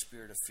reject that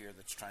spirit of fear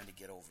that's trying to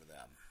get over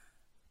them.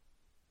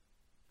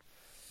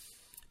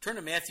 Turn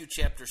to Matthew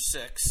chapter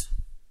 6.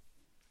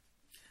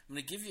 I'm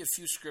going to give you a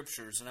few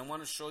scriptures, and I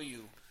want to show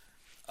you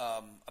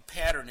a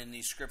pattern in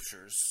these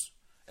scriptures,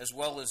 as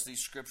well as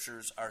these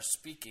scriptures are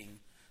speaking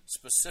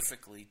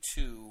specifically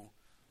to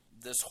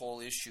this whole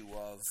issue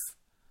of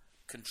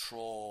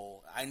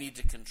control. I need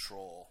to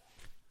control.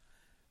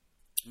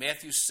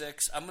 Matthew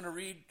 6, I'm going to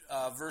read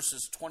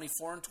verses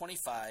 24 and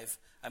 25.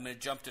 I'm going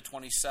to jump to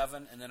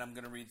 27, and then I'm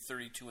going to read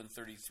 32 and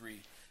 33,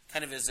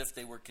 kind of as if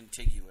they were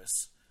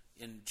contiguous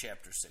in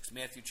chapter 6.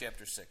 Matthew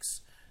chapter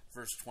 6,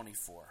 verse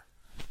 24.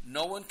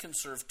 No one can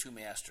serve two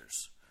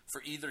masters,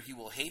 for either he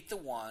will hate the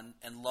one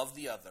and love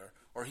the other,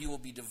 or he will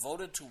be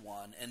devoted to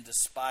one and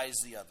despise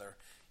the other.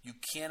 You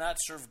cannot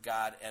serve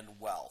God and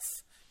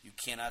wealth. You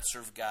cannot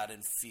serve God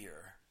and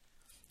fear.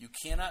 You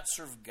cannot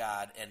serve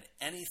God and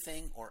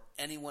anything or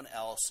anyone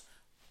else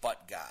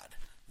but God.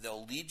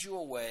 They'll lead you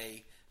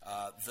away.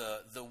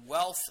 The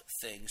wealth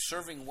thing,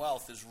 serving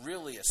wealth, is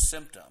really a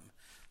symptom.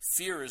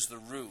 Fear is the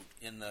root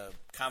in the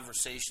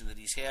conversation that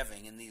he's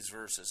having in these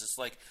verses. It's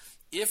like,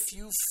 if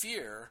you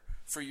fear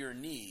for your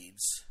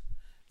needs,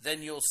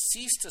 then you'll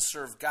cease to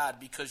serve God,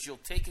 because you'll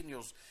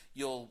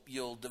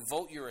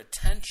devote your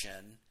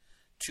attention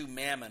to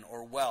mammon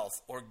or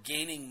wealth or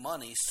gaining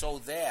money so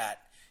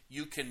that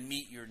you can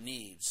meet your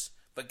needs.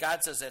 But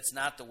God says that's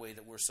not the way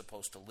that we're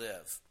supposed to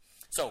live.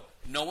 So,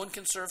 no one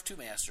can serve two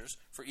masters,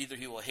 for either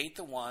he will hate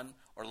the one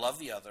or love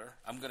the other.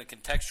 I'm going to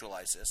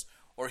contextualize this.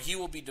 Or he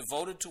will be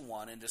devoted to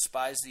one and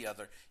despise the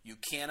other. You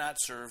cannot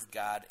serve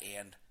God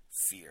and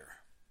fear.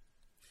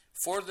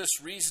 For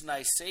this reason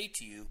I say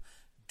to you,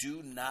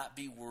 do not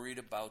be worried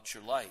about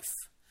your life,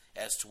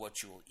 as to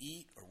what you will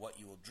eat or what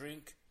you will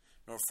drink,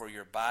 nor for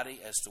your body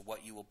as to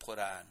what you will put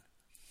on.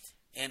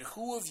 And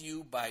who of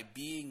you, by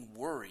being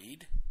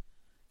worried,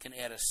 can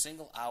add a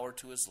single hour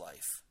to his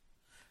life?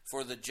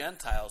 For the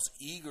Gentiles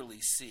eagerly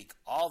seek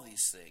all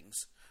these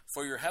things,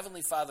 for your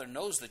heavenly Father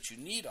knows that you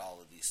need all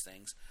of these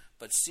things,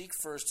 but seek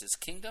first his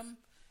kingdom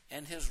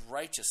and his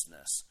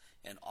righteousness,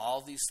 and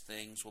all these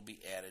things will be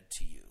added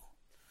to you.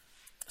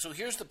 So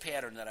here's the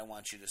pattern that I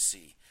want you to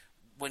see.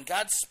 When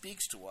God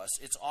speaks to us,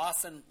 it's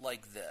often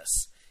like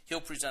this. He'll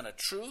present a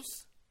truth,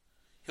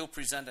 he'll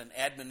present an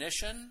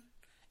admonition,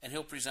 and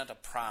he'll present a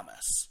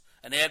promise.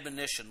 An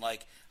admonition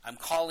like, I'm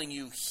calling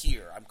you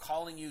here. I'm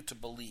calling you to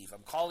believe.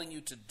 I'm calling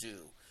you to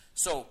do.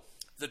 So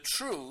the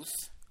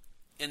truth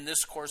in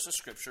this course of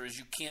Scripture is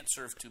you can't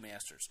serve two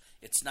masters.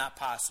 It's not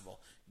possible.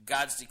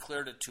 God's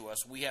declared it to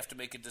us. We have to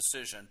make a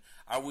decision.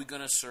 Are we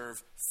going to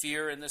serve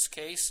fear in this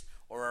case,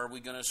 or are we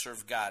going to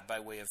serve God by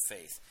way of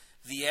faith?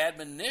 The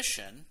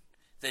admonition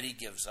that he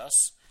gives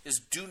us is,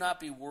 do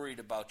not be worried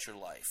about your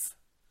life.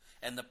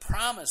 And the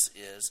promise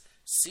is,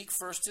 seek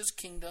first his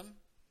kingdom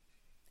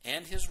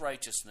and his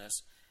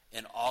righteousness,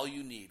 and all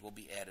you need will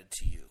be added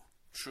to you.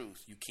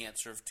 Truth, you can't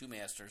serve two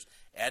masters.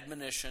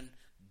 Admonition,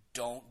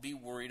 don't be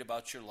worried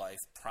about your life.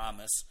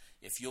 Promise,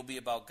 if you'll be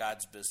about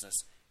God's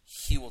business,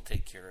 he will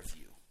take care of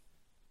you.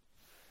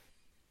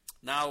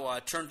 Now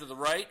turn to the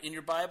right in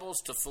your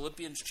Bibles to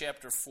Philippians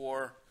chapter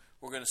 4.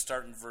 We're going to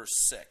start in verse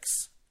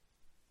 6.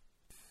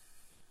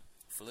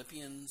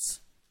 Philippians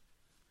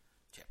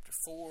chapter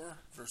 4,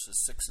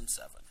 verses 6 and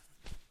 7.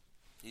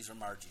 These are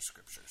Margie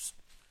scriptures.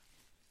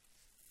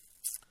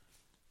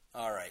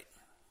 All right.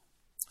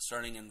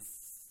 Starting in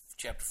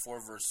chapter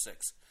 4, verse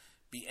 6.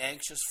 Be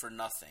anxious for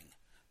nothing,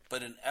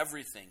 but in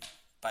everything,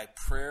 by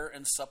prayer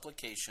and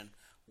supplication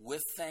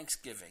with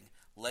thanksgiving,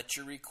 let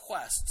your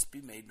requests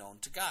be made known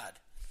to God.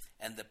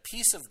 And the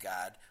peace of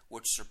God,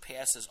 which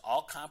surpasses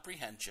all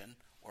comprehension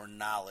or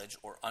knowledge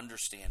or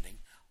understanding,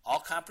 all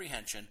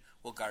comprehension,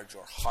 will guard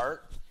your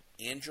heart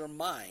and your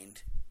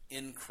mind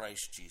in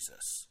Christ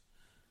Jesus.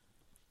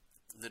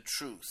 The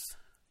truth,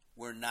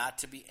 we're not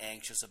to be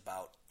anxious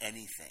about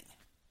anything.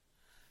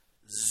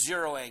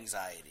 Zero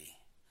anxiety.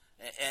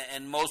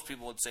 And most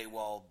people would say,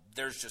 well,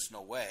 there's just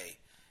no way.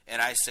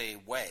 And I say,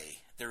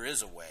 there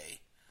is a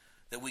way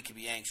that we can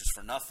be anxious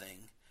for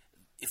nothing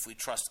if we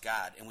trust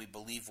God and we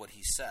believe what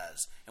he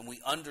says and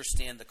we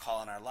understand the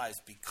call in our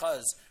lives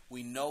because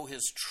we know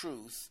his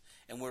truth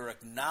and we're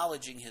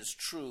acknowledging his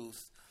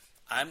truth.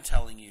 I'm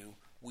telling you,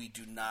 we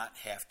do not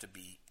have to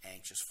be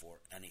anxious for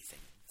anything.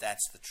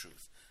 That's the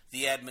truth.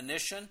 The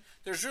admonition,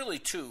 there's really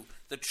two.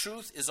 The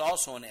truth is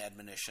also an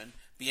admonition.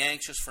 Be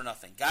anxious for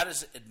nothing. God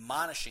is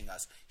admonishing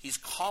us. He's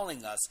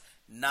calling us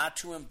not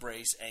to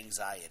embrace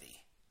anxiety.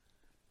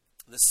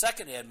 The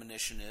second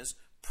admonition is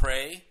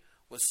pray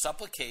with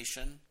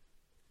supplication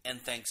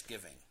and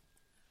thanksgiving.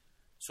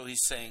 So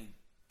he's saying,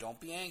 don't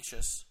be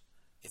anxious.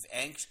 If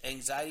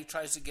anxiety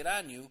tries to get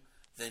on you,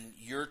 then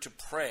you're to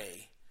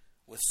pray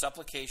with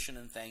supplication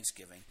and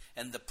thanksgiving.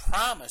 And the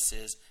promise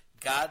is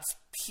God's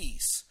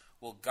peace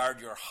will guard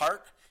your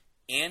heart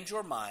and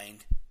your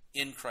mind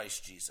in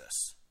Christ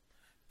Jesus.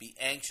 Be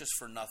anxious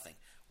for nothing.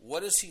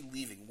 What is he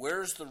leaving?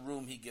 Where's the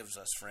room he gives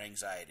us for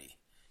anxiety?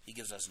 He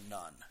gives us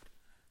none.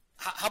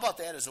 How about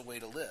that as a way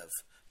to live?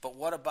 But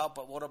what about?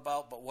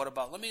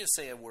 Let me just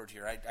say a word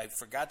here. I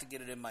forgot to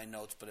get it in my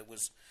notes, but it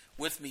was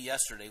with me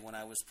yesterday when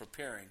I was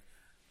preparing.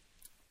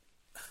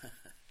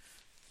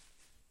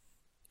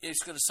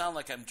 It's going to sound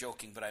like I'm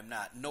joking, but I'm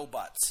not. No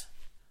buts.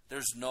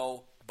 There's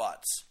no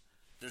buts.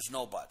 There's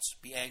no buts.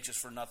 Be anxious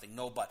for nothing.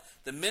 No but.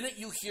 The minute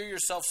you hear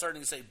yourself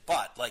starting to say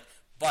but, like,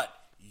 but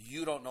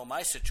you don't know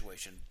my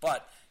situation,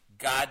 but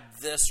God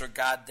this or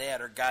God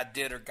that or God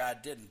did or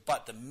God didn't.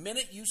 But the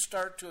minute you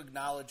start to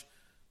acknowledge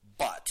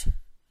but,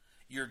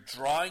 you're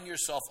drawing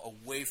yourself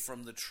away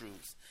from the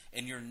truth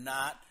and you're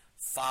not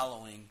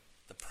following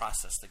the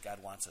process that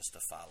God wants us to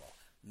follow.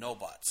 No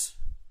buts.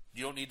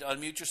 You don't need to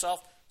unmute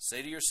yourself.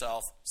 Say to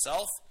yourself,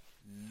 self,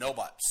 no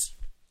buts.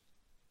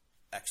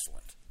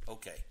 Excellent.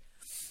 Okay.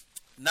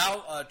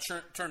 Now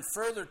turn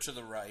further to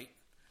the right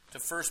to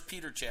 1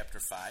 Peter chapter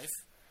 5.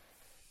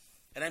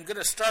 And I'm going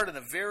to start in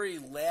the very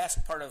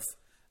last part of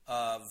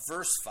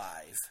verse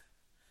 5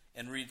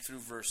 and read through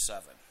verse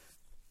 7.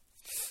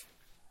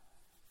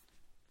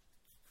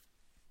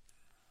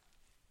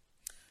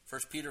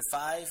 1 Peter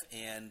 5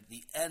 and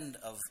the end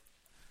of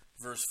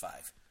verse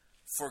 5.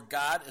 For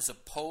God is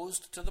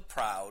opposed to the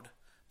proud,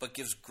 but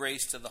gives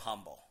grace to the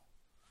humble.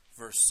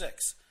 Verse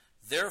 6.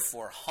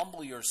 Therefore,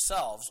 humble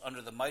yourselves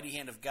under the mighty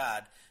hand of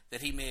God,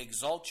 that he may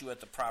exalt you at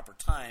the proper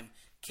time,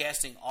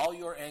 casting all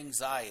your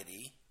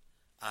anxiety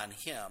on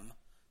him,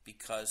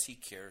 because he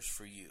cares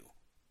for you.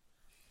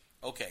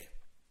 Okay,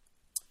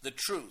 the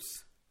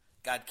truth.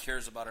 God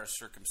cares about our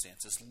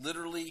circumstances.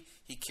 Literally,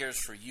 he cares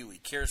for you. He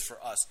cares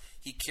for us.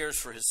 He cares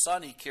for his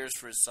son. He cares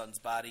for his son's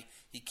body.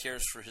 He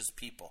cares for his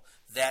people.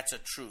 That's a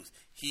truth.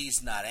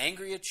 He's not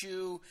angry at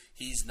you.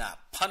 He's not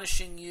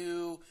punishing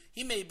you.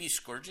 He may be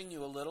scourging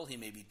you a little. He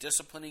may be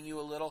disciplining you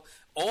a little,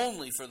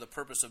 only for the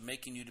purpose of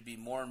making you to be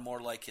more and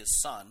more like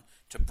his son,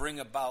 to bring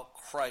about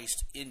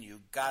Christ in you,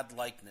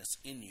 God-likeness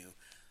in you.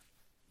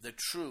 The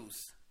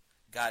truth,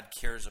 God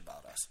cares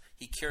about us.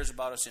 He cares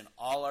about us in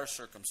all our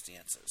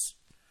circumstances.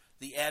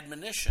 The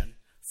admonition,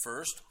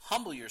 first,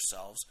 humble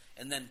yourselves,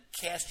 and then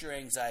cast your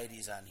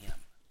anxieties on him.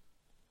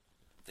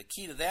 The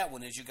key to that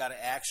one is you got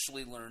to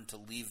actually learn to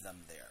leave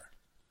them there.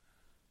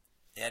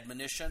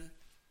 Admonition,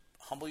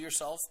 humble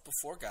yourself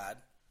before God,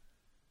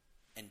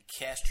 and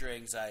cast your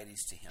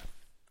anxieties to him.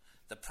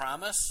 The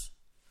promise,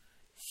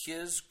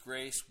 his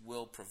grace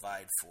will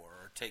provide for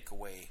or take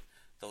away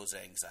those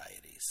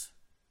anxieties.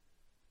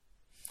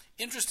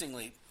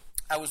 Interestingly,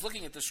 I was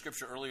looking at this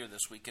scripture earlier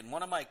this week, and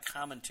one of my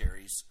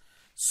commentaries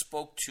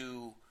spoke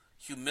to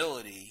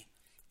humility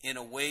in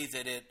a way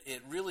that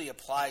it really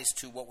applies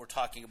to what we're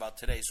talking about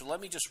today. So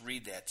let me just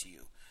read that to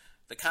you.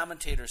 The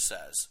commentator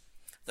says,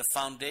 the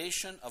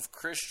foundation of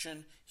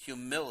Christian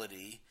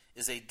humility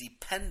is a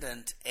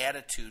dependent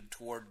attitude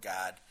toward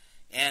God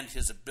and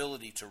his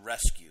ability to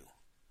rescue.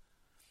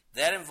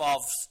 That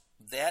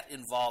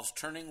involves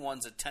turning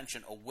one's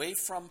attention away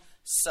from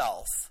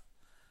self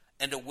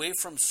and away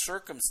from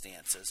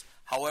circumstances,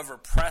 however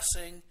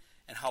pressing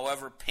and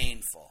however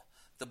painful.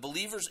 The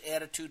believer's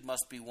attitude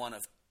must be one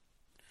of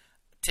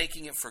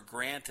taking it for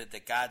granted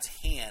that God's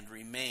hand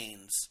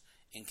remains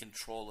in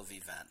control of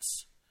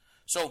events.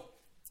 So,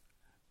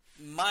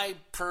 my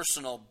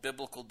personal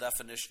biblical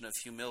definition of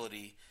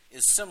humility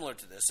is similar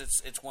to this.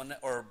 It's one,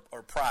 or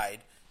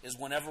pride, is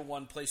whenever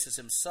one places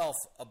himself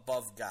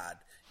above God.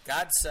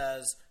 God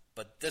says,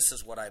 but this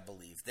is what I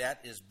believe. That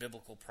is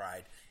biblical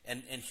pride.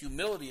 And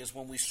humility is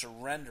when we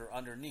surrender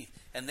underneath.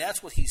 And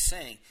that's what he's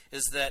saying,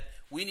 is that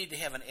we need to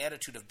have an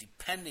attitude of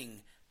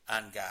depending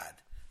on God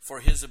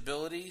for his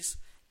abilities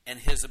and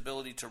his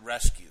ability to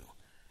rescue.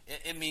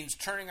 It means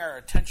turning our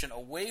attention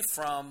away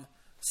from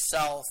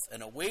self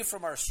and away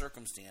from our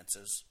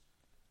circumstances,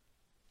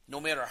 no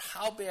matter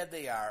how bad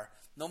they are,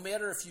 no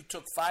matter if you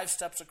took 5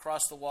 steps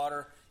across the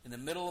water in the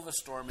middle of a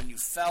storm and you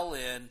fell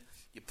in,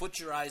 you put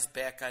your eyes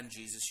back on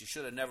Jesus. You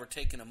should have never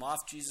taken them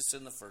off Jesus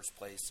in the first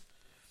place.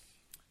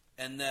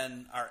 And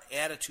then our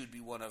attitude be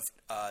one of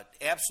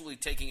absolutely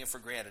taking it for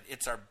granted.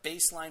 It's our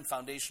baseline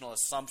foundational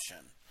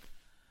assumption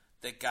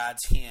that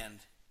God's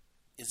hand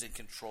is in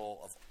control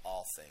of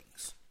all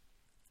things.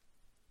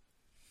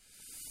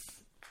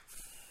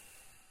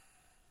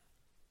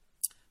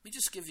 Let me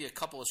just give you a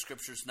couple of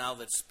scriptures now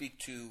that speak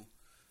to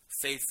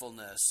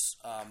faithfulness,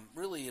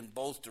 really in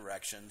both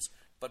directions,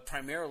 but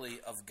primarily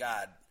of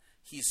God.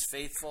 He's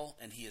faithful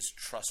and he is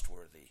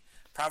trustworthy.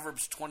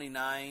 Proverbs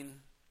 29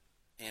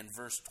 and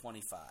verse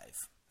 25.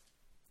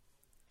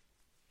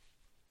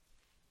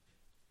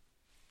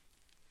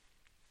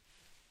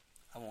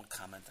 I won't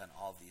comment on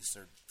all these.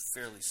 They're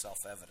fairly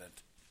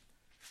self-evident.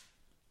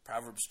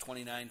 Proverbs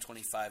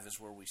 29:25 is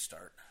where we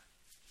start.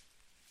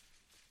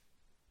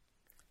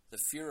 The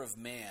fear of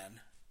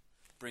man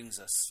brings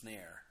a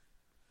snare,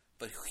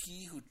 but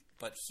he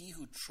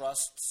who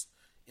trusts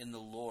in the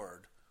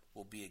Lord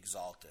will be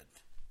exalted.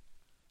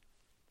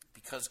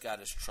 Because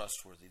God is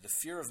trustworthy. The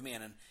fear of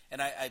man,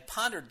 and I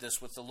pondered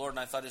this with the Lord, and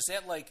I thought, is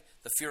that like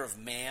the fear of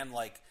man?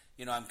 Like,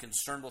 I'm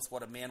concerned with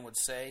what a man would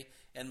say?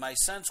 And my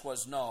sense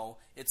was, no,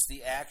 it's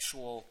the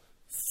actual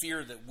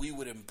fear that we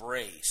would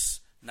embrace,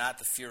 not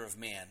the fear of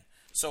man.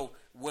 So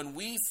when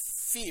we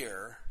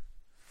fear,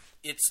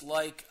 it's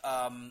like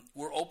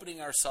we're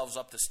opening ourselves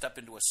up to step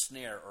into a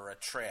snare or a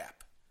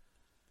trap.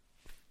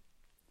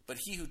 But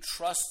he who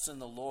trusts in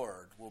the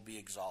Lord will be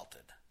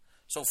exalted.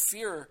 So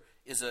fear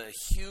is a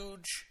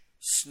huge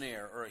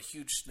snare or a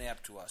huge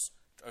trap to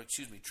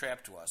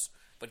us.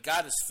 But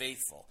God is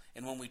faithful.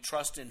 And when we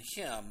trust in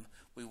him,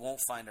 we won't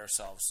find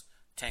ourselves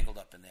tangled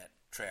up in that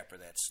trap or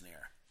that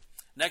snare.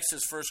 Next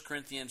is 1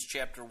 Corinthians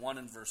chapter 1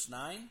 and verse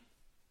 9.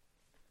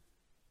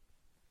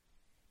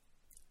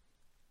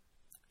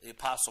 The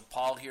Apostle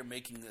Paul here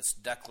making this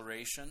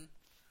declaration.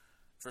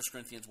 1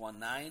 Corinthians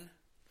 1:9.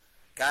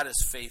 God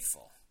is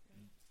faithful.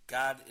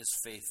 God is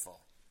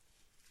faithful.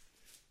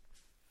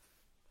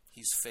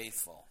 He's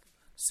faithful.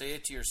 Say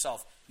it to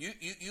yourself.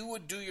 You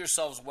would do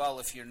yourselves well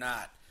if you're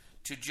not,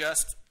 to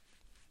just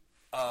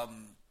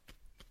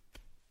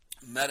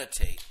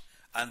meditate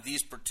on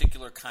these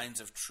particular kinds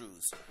of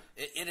truths.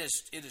 It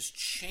has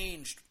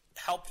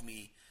helped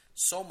me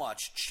so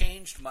much,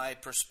 changed my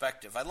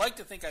perspective. I like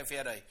to think I've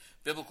had a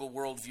biblical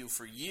worldview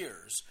for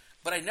years,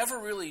 but I never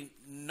really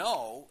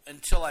know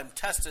until I'm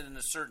tested in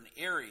a certain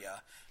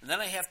area, and then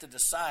I have to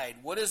decide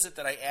what is it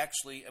that I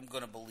actually am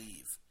going to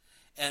believe.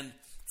 And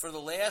for the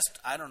last,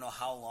 I don't know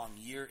how long,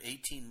 year,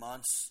 18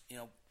 months,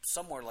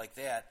 somewhere like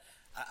that,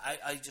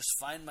 I just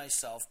find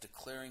myself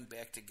declaring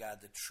back to God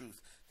the truth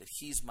that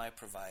he's my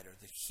provider,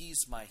 that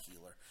he's my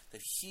healer,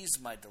 that he's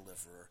my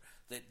deliverer,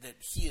 that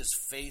he is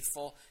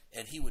faithful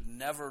and he would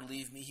never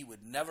leave me, he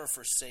would never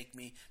forsake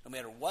me. No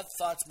matter what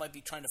thoughts might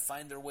be trying to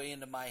find their way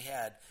into my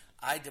head,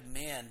 I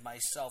demand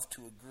myself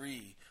to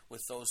agree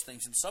with those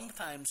things. And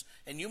sometimes,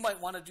 and you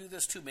might want to do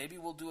this too, maybe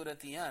we'll do it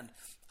at the end,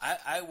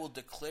 I will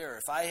declare,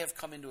 if I have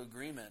come into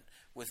agreement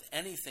with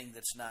anything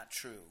that's not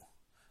true,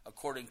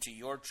 according to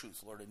your truth,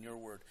 Lord, and your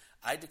word,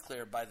 I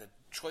declare by the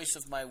choice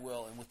of my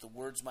will and with the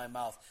words of my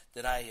mouth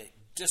that I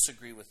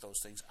disagree with those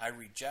things. I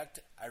reject,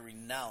 I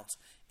renounce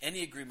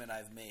any agreement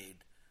I've made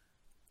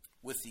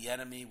with the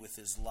enemy, with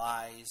his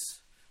lies,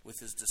 with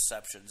his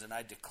deceptions, and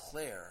I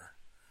declare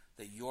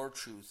that your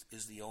truth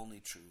is the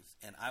only truth,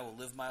 and I will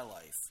live my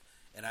life,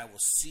 and I will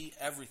see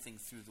everything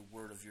through the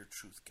word of your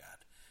truth,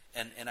 God.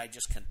 And I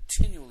just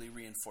continually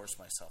reinforce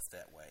myself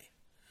that way.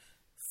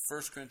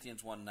 1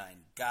 Corinthians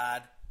 1:9,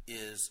 God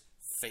is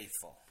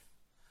faithful,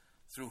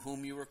 through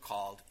whom you were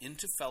called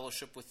into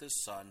fellowship with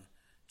his Son,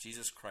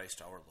 Jesus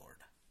Christ our Lord.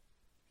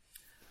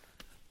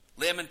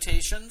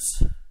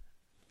 Lamentations,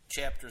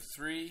 chapter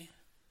 3,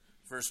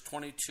 verse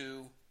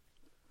 22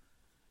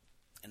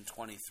 and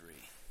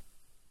 23.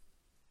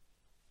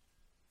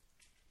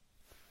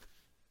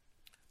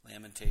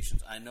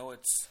 Lamentations. I know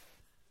it's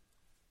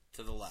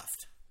to the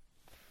left,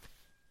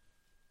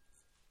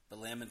 but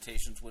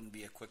Lamentations wouldn't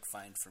be a quick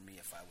find for me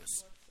if I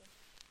was.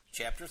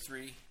 Chapter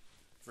 3,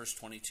 verse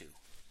 22.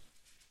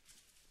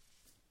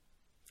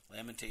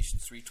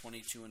 Lamentations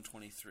 3:22 and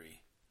 23.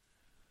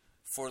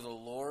 For the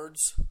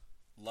Lord's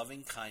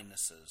loving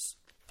kindnesses,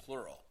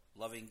 plural,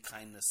 loving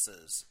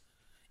kindnesses,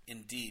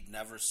 indeed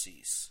never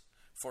cease,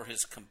 for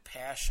his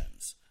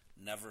compassions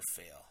never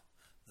fail.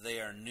 They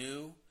are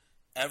new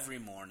every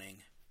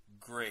morning.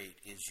 Great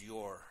is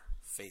your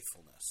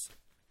faithfulness.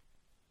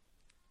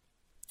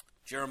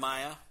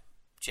 Jeremiah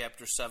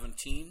chapter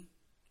 17,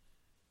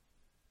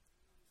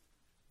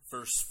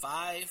 verse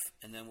 5,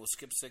 and then we'll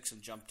skip 6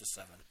 and jump to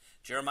 7.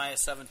 Jeremiah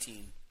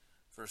 17,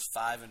 verse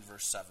 5 and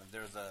verse 7.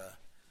 They're the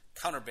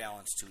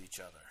counterbalance to each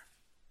other.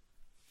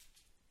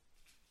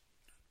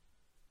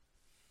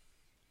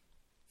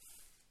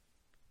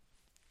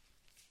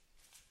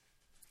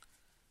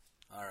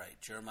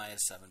 Jeremiah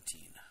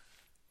 17.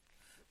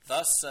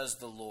 Thus says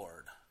the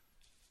Lord,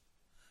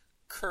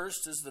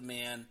 cursed is the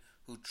man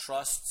who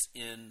trusts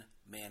in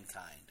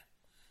mankind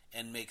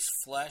and makes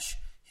flesh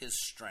his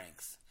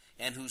strength,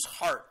 and whose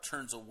heart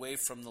turns away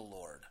from the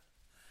Lord.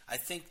 I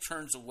think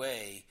turns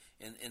away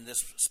in this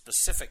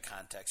specific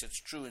context.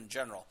 It's true in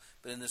general,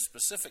 but in this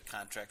specific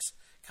context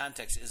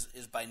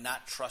is by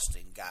not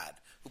trusting God,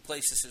 who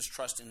places his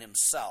trust in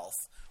himself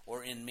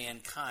or in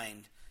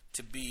mankind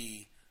to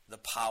be the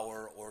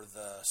power or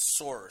the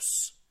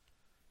source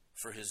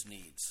for his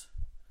needs.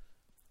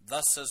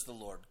 Thus says the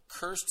Lord,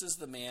 cursed is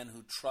the man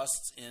who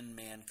trusts in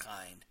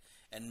mankind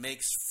and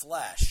makes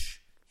flesh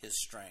his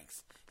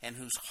strength, and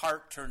whose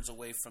heart turns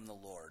away from the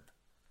Lord.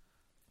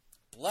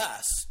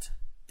 Blessed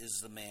is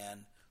the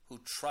man who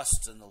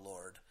trusts in the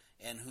Lord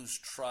and whose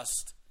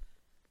trust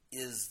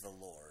is the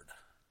Lord.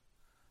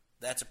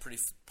 That's a pretty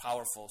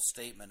powerful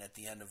statement at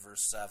the end of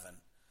verse 7.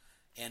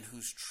 And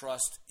whose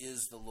trust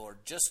is the Lord.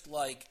 Just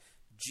like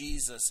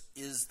Jesus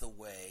is the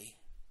way,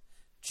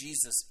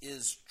 Jesus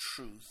is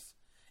truth,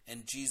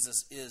 and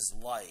Jesus is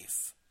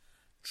life,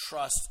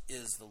 trust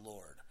is the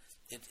Lord.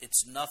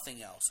 It's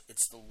nothing else.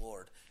 It's the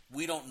Lord.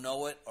 We don't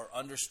know it or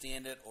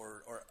understand it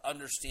or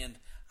understand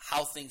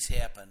how things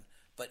happen,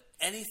 but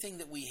anything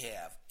that we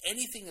have,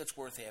 anything that's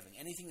worth having,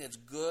 anything that's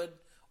good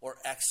or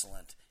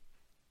excellent,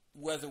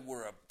 whether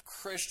we're a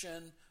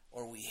Christian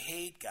or we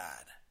hate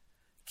God,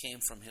 came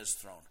from his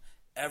throne.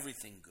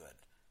 Everything good.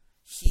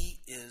 He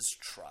is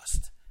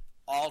trust.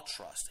 All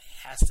trust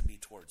has to be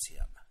towards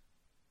him.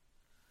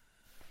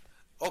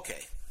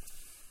 Okay.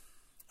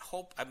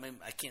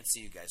 I can't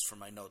see you guys from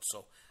my notes,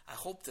 so I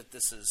hope that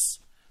this is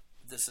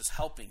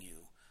helping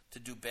you to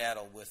do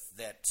battle with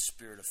that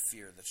spirit of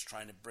fear that's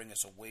trying to bring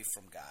us away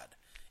from God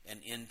and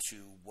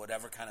into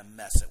whatever kind of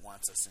mess it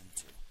wants us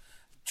into.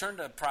 Turn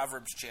to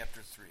Proverbs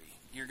chapter 3.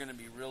 You're going to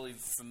be really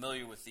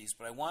familiar with these,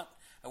 but I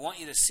want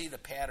you to see the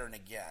pattern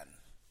again.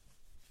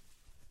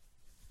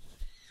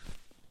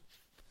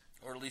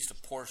 Or at least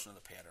a portion of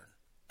the pattern.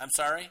 I'm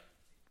sorry?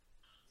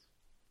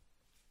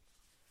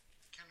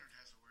 Kennard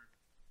has a word.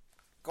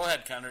 Go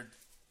ahead, Kennard.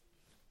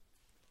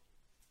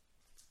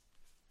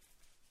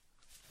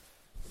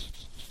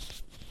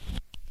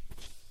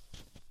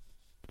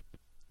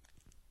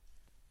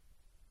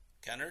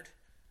 Kennard?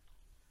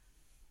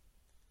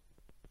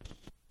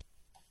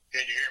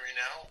 Can you hear me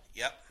now?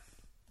 Yep.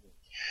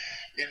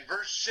 In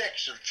verse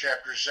 6 of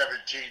chapter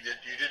 17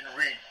 that you didn't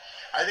read,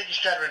 I think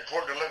it's kind of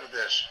important to look at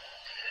this.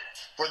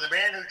 For the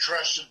man who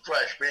trusts in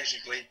flesh,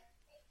 basically,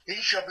 he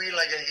shall be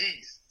like a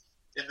heath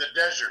in the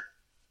desert,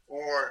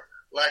 or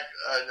like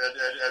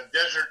a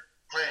desert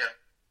plant,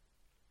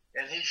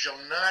 and he shall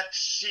not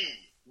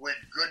see when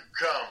good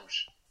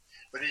comes,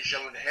 but he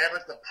shall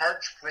inhabit the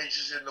parched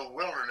places in the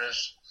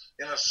wilderness,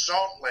 in a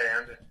salt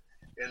land,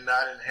 and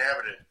not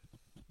inhabited.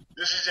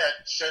 This is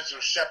that sense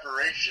of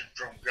separation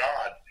from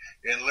God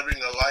and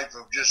living a life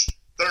of just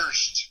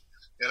thirst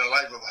and a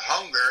life of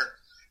hunger.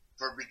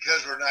 For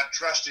because we're not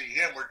trusting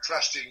him, we're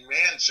trusting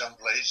man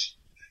someplace.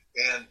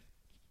 And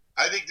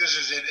I think this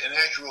is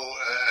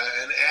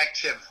an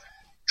active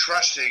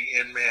trusting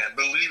in man,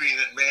 believing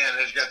that man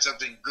has got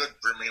something good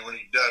for me when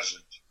he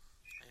doesn't.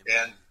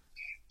 Amen. And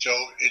so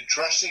in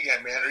trusting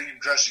that man, or even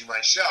trusting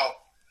myself,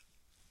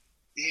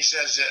 he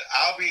says that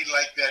I'll be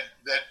like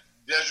that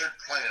desert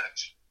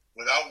plant,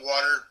 without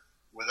water,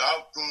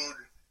 without food,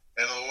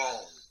 and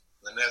alone.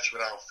 And that's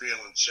what I'll feel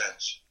and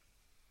sense.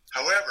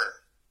 However,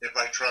 if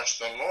I trust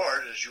the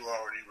Lord, as you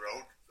already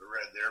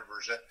read there,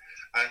 verse 8,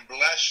 I'm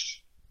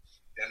blessed,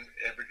 and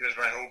because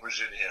my hope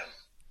is in him.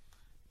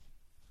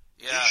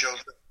 Yeah. He shows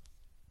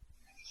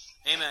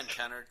it. Amen,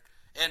 Kennard.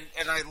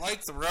 And I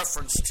like the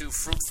reference to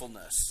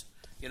fruitfulness.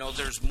 You know,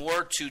 there's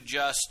more to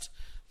just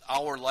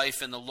our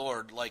life in the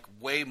Lord, like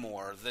way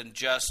more than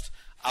just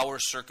our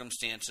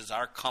circumstances,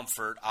 our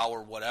comfort,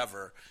 our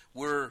whatever.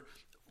 We're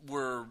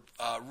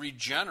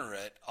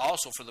regenerate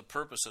also for the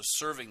purpose of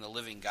serving the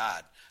living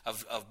God,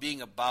 of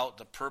being about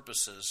the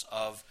purposes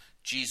of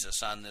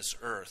Jesus on this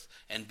earth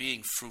and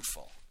being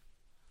fruitful.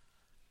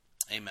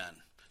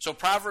 Amen. So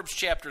Proverbs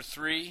chapter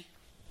 3,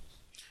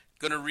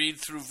 going to read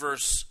through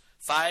verse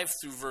 5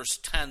 through verse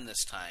 10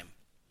 this time.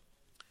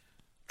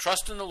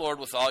 Trust in the Lord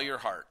with all your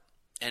heart,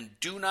 and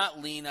do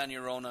not lean on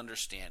your own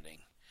understanding.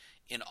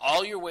 In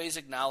all your ways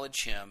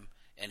acknowledge him,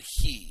 and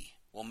he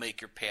will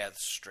make your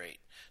paths straight.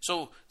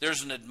 So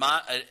there's an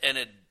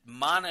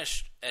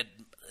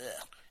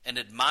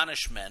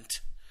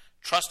admonishment.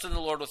 Trust in the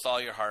Lord with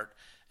all your heart,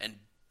 and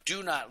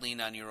do not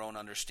lean on your own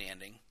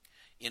understanding.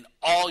 In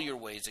all your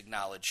ways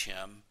acknowledge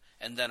him,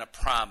 and then a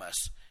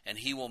promise, and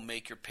he will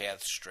make your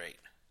paths straight.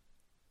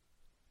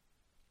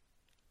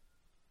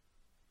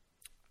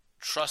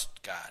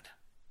 Trust God.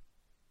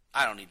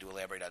 I don't need to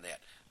elaborate on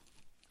that.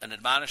 An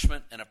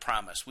admonishment and a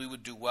promise. We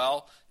would do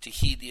well to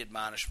heed the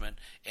admonishment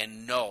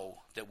and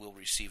know that we'll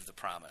receive the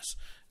promise.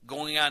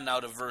 Going on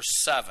now to verse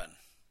 7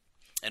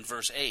 and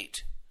verse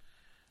 8.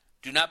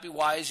 Do not be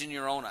wise in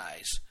your own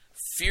eyes.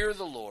 Fear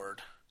the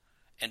Lord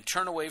and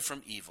turn away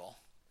from evil.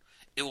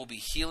 It will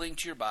be healing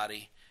to your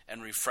body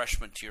and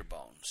refreshment to your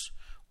bones.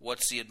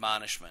 What's the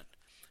admonishment?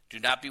 Do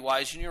not be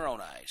wise in your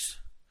own eyes.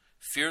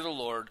 Fear the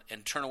Lord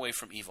and turn away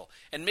from evil.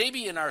 And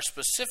maybe in our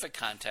specific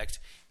context,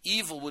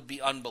 evil would be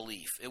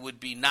unbelief. It would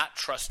be not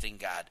trusting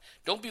God.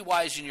 Don't be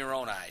wise in your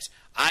own eyes.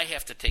 I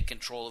have to take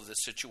control of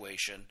this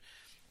situation.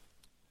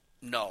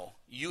 No,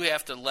 you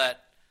have to let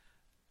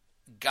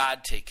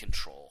God take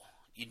control.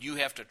 You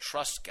have to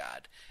trust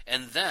God.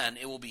 And then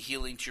it will be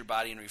healing to your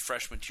body and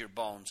refreshment to your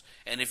bones.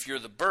 And if you're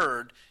the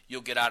bird,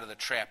 you'll get out of the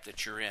trap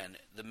that you're in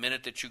the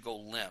minute that you go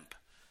limp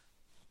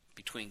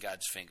between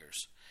God's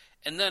fingers.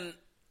 And then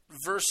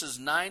verses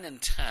 9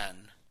 and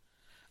 10,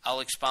 I'll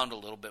expound a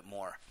little bit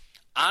more.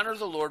 Honor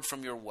the Lord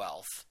from your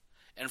wealth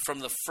and from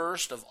the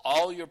first of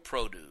all your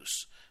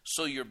produce,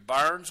 so your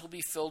barns will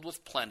be filled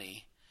with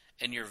plenty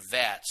and your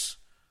vats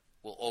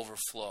will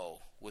overflow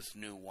with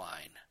new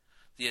wine.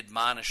 The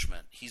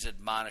admonishment, he's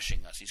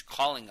admonishing us. He's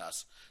calling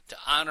us to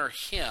honor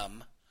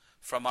him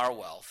from our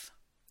wealth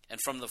and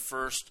from the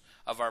first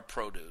of our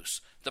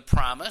produce. The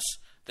promise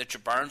that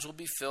your barns will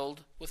be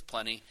filled with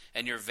plenty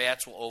and your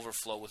vats will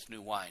overflow with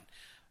new wine.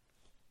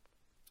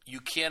 You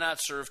cannot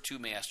serve two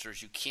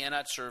masters. You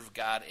cannot serve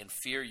God and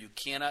fear. You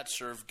cannot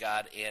serve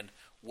God and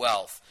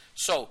wealth.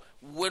 So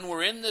when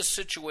we're in this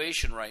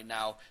situation right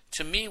now,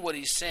 to me what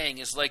he's saying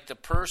is like the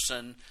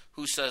person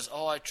who says,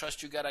 oh, I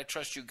trust you, God, I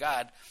trust you,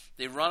 God.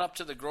 They run up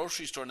to the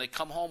grocery store and they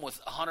come home with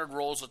 100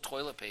 rolls of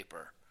toilet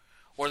paper.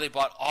 Or they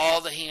bought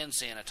all the hand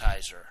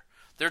sanitizer.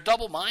 They're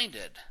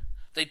double-minded.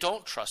 They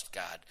don't trust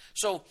God.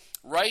 So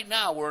right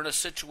now we're in a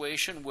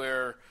situation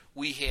where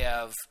we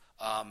have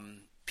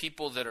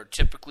people that are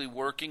typically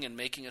working and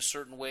making a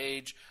certain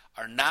wage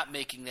are not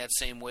making that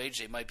same wage.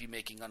 They might be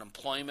making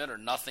unemployment or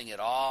nothing at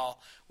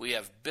all. We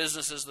have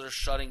businesses that are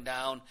shutting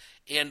down,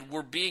 and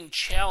we're being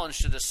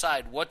challenged to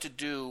decide what to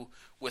do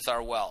with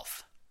our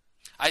wealth.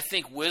 I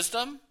think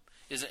wisdom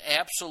is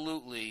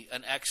absolutely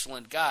an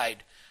excellent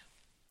guide,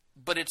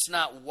 but it's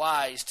not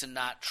wise to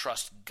not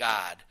trust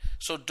God.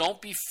 So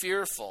don't be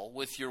fearful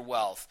with your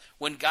wealth.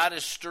 When God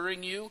is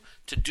stirring you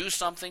to do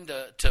something,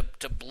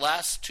 to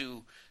bless,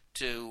 to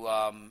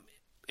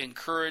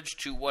encourage,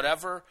 to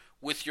whatever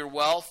with your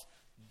wealth,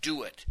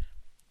 do it.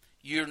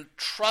 Your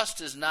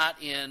trust is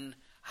not in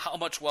how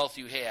much wealth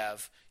you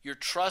have. Your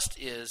trust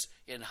is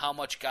in how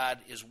much God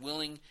is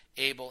willing,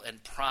 able,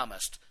 and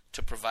promised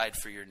to provide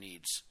for your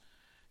needs.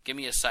 Give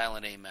me a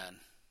silent amen.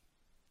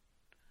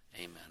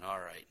 Amen. All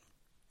right.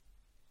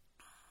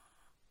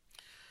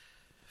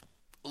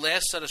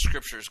 Last set of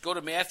scriptures. Go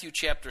to Matthew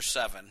chapter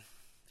 7.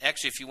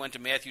 Actually, if you went to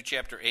Matthew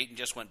chapter 8 and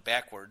just went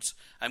backwards,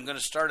 I'm going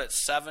to start at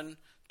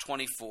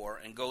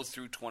 7:24 and go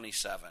through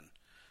 27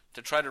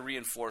 to try to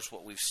reinforce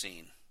what we've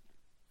seen.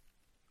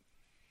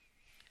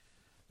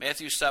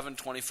 Matthew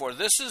 7:24.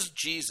 This is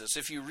Jesus.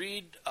 If you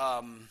read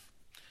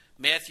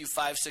Matthew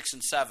 5, 6,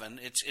 and 7,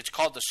 it's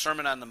called the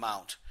Sermon on the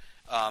Mount.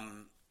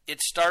 It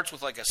starts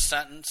with like a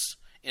sentence.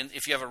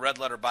 If you have a red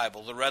letter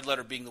Bible, the red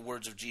letter being the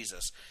words of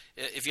Jesus.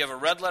 If you have a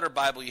red letter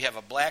Bible, you have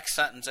a black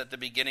sentence at the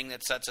beginning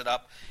that sets it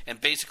up, and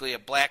basically a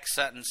black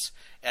sentence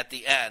at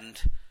the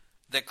end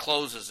that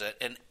closes it.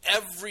 And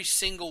every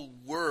single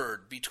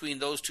word between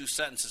those two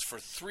sentences for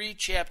 3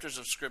 chapters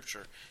of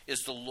Scripture is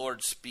the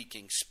Lord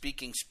speaking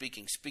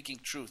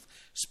truth,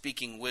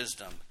 speaking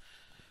wisdom.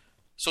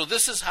 So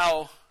this is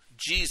how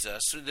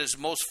Jesus, this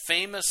most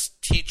famous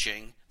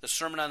teaching, the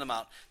Sermon on the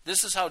Mount,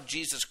 this is how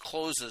Jesus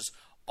closes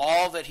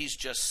all that he's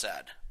just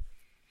said.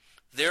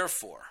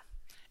 Therefore,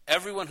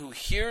 everyone who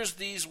hears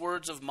these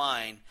words of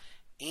mine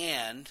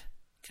and,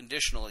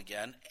 conditional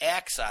again,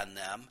 acts on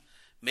them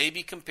may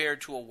be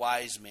compared to a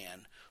wise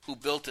man who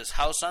built his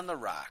house on the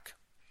rock.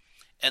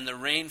 And the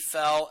rain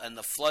fell, and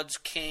the floods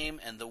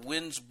came, and the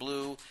winds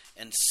blew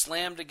and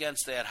slammed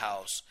against that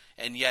house,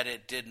 and yet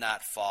it did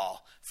not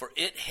fall, for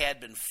it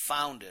had been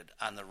founded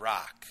on the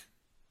rock.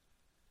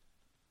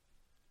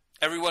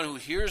 Everyone who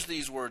hears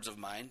these words of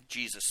mine,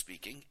 Jesus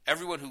speaking,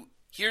 everyone who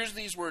hears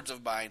these words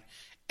of mine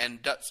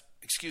and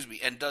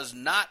does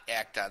not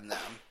act on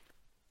them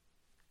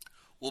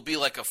will be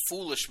like a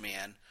foolish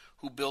man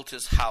who built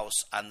his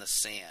house on the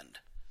sand.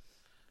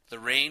 The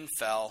rain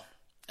fell,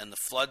 and the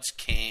floods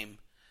came,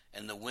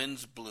 and the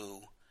winds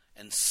blew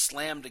and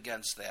slammed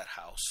against that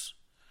house,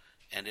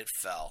 and it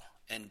fell,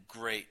 and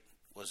great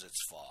was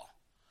its fall.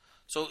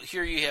 So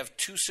here you have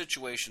 2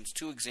 situations,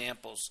 2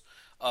 examples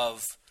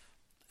of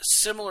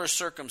similar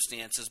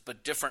circumstances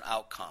but different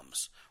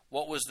outcomes.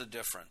 What was the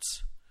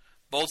difference?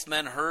 Both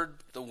men heard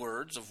the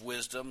words of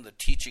wisdom, the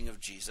teaching of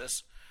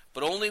Jesus,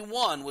 but only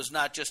one was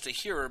not just a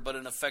hearer but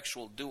an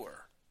effectual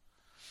doer.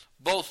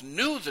 Both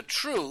knew the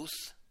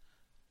truth,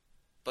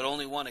 but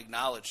only one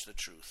acknowledged the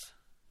truth.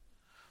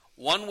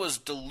 One was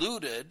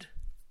deluded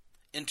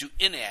into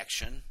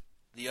inaction,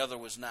 the other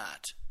was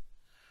not.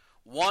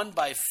 One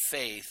by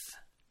faith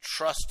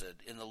trusted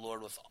in the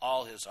Lord with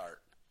all his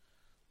heart,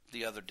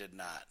 the other did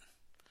not.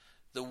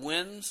 The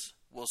winds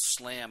will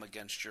slam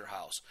against your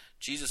house.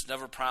 Jesus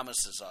never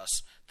promises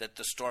us that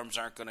the storms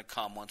aren't going to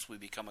come once we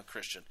become a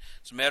Christian.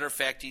 As a matter of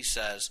fact, he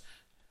says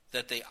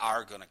that they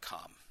are going to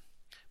come.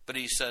 But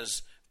he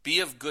says, Be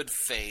of good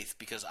faith,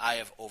 because I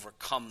have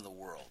overcome the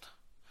world.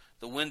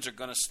 The winds are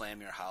going to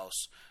slam your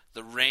house.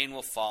 The rain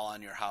will fall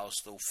on your house.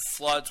 The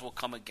floods will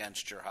come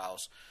against your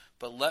house.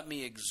 But let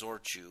me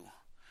exhort you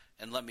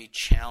and let me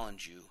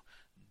challenge you.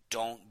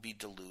 Don't be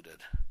deluded,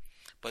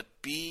 but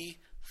be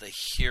the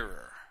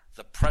hearer,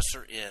 the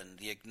presser in,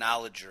 the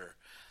acknowledger,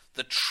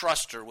 the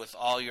truster with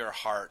all your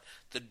heart,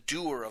 the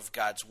doer of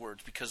God's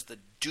words, because the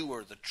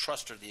doer, the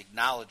truster, the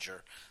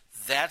acknowledger,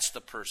 that's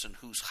the person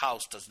whose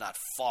house does not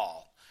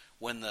fall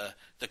when the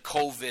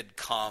COVID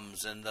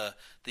comes and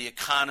the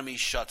economy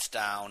shuts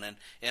down and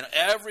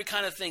every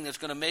kind of thing that's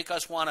going to make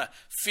us want to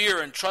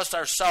fear and trust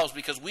ourselves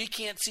because we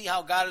can't see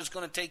how God is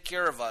going to take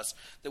care of us,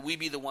 that we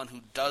be the one who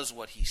does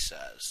what he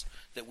says,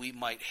 that we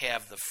might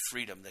have the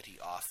freedom that he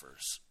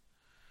offers.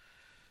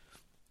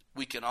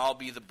 We can all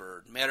be the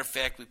bird. Matter of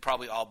fact, we've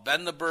probably all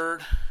been the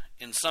bird.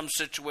 In some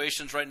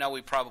situations right now,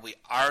 we probably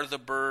are the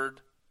bird.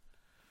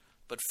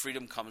 But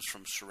freedom comes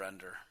from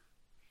surrender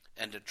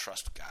and to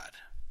trust God.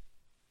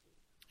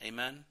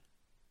 Amen?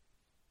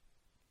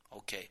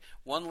 Okay,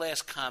 one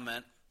last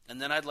comment, and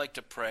then I'd like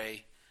to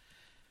pray.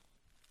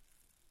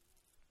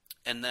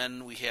 And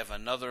then we have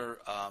another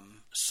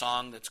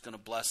song that's going to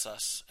bless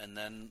us, and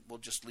then we'll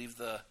just leave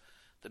the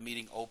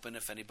meeting open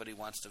if anybody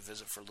wants to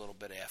visit for a little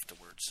bit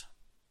afterwards.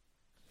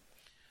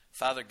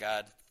 Father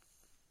God,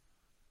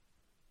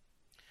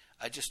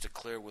 I just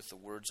declare with the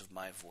words of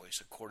my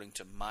voice, according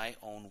to my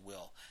own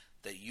will,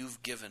 that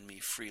you've given me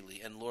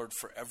freely. And Lord,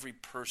 for every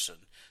person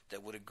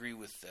that would agree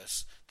with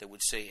this, that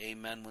would say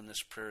amen when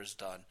this prayer is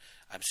done,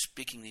 I'm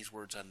speaking these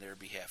words on their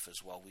behalf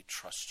as well. We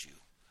trust you.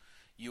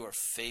 You are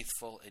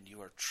faithful and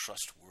you are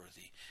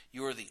trustworthy.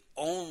 You are the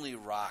only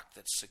rock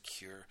that's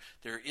secure.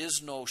 There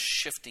is no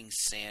shifting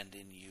sand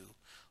in you,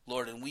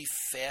 Lord, and we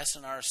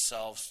fasten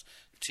ourselves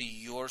to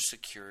your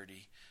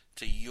security,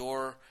 to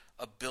your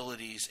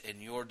abilities and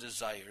your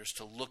desires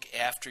to look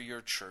after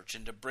your church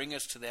and to bring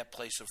us to that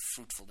place of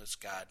fruitfulness,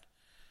 God,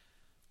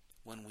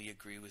 when we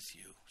agree with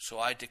you. So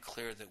I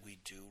declare that we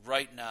do.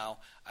 Right now,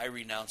 I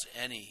renounce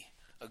any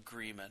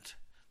agreement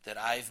that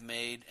I've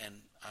made,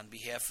 and on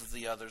behalf of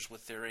the others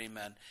with their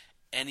amen,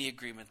 any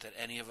agreement that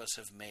any of us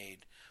have made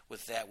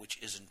with that which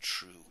isn't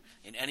true.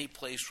 In any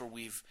place where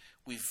we've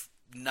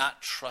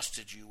not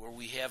trusted you, where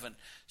we haven't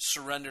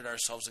surrendered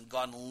ourselves and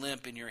gone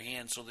limp in your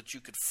hand so that you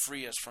could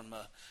free us from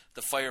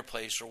the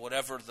fireplace or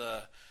whatever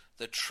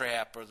the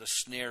trap or the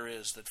snare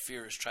is that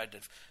fear has tried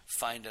to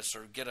find us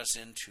or get us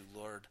into,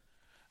 Lord.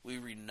 We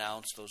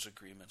renounce those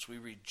agreements. We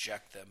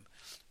reject them.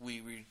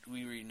 We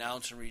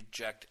renounce and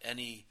reject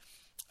any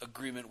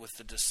agreement with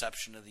the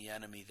deception of the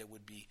enemy that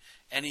would be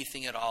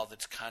anything at all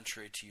that's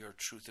contrary to your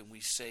truth. And we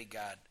say,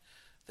 God,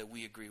 that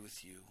we agree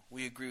with you.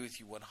 We agree with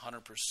you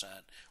 100%.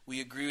 We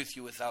agree with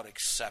you without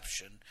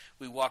exception.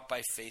 We walk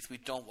by faith. We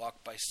don't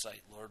walk by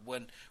sight, Lord.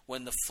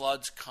 When the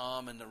floods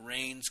come and the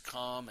rains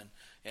come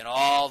and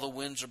all the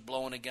winds are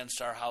blowing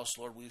against our house,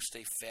 Lord, we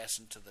stay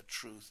fastened to the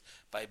truth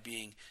by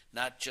being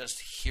not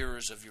just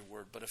hearers of your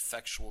word, but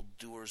effectual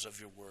doers of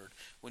your word.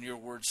 When your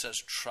word says,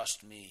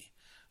 trust me,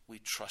 we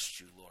trust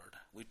you, Lord.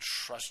 We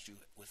trust you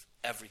with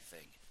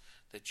everything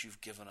that you've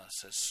given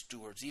us as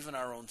stewards, even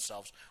our own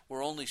selves.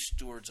 We're only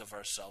stewards of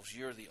ourselves.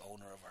 You're the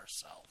owner of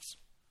ourselves.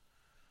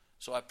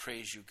 So I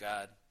praise you,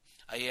 God.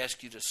 I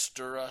ask you to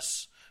stir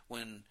us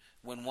when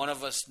one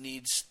of us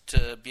needs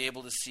to be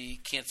able to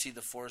can't see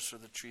the forest or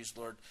the trees,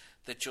 Lord,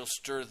 that you'll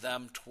stir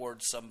them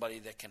towards somebody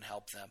that can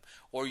help them.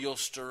 Or you'll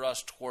stir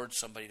us towards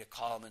somebody to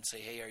call them and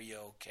say, hey, are you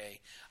okay?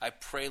 I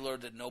pray,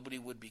 Lord, that nobody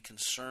would be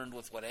concerned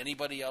with what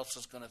anybody else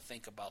is going to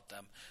think about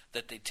them,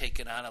 that they take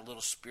it on a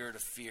little spirit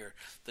of fear.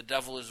 The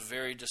devil is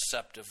very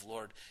deceptive,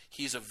 Lord.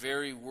 He's a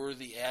very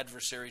worthy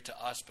adversary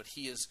to us, but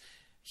he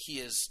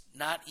is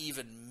not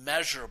even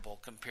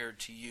measurable compared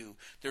to you.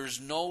 There is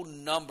no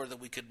number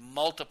that we could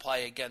multiply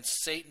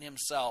against Satan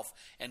himself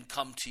and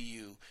come to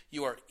you.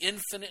 You are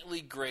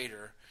infinitely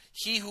greater.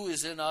 He who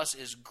is in us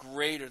is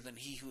greater than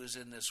he who is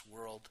in this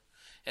world.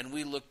 And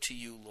we look to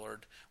you,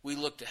 Lord. We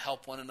look to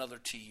help one another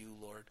to you,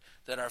 Lord,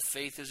 that our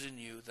faith is in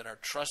you, that our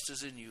trust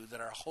is in you, that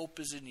our hope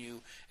is in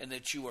you, and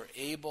that you are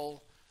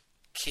able,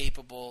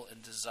 capable,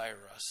 and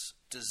desirous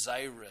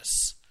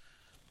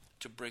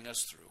to bring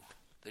us through.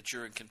 That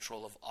you're in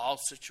control of all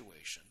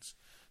situations,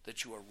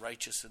 that you are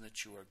righteous and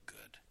that you are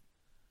good.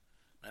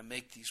 And I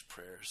make these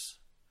prayers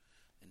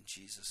in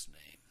Jesus'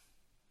 name.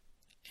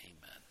 Amen.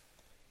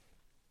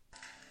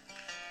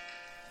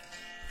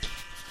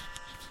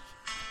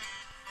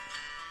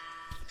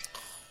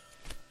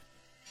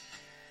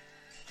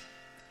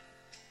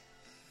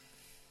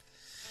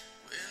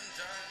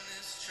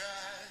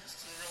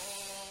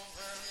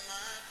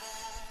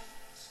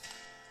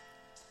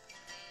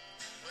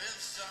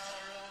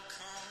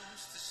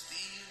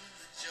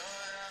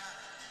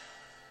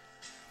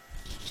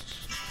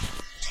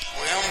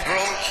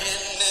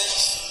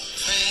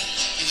 Brokenness, pain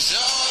is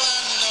all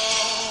I know.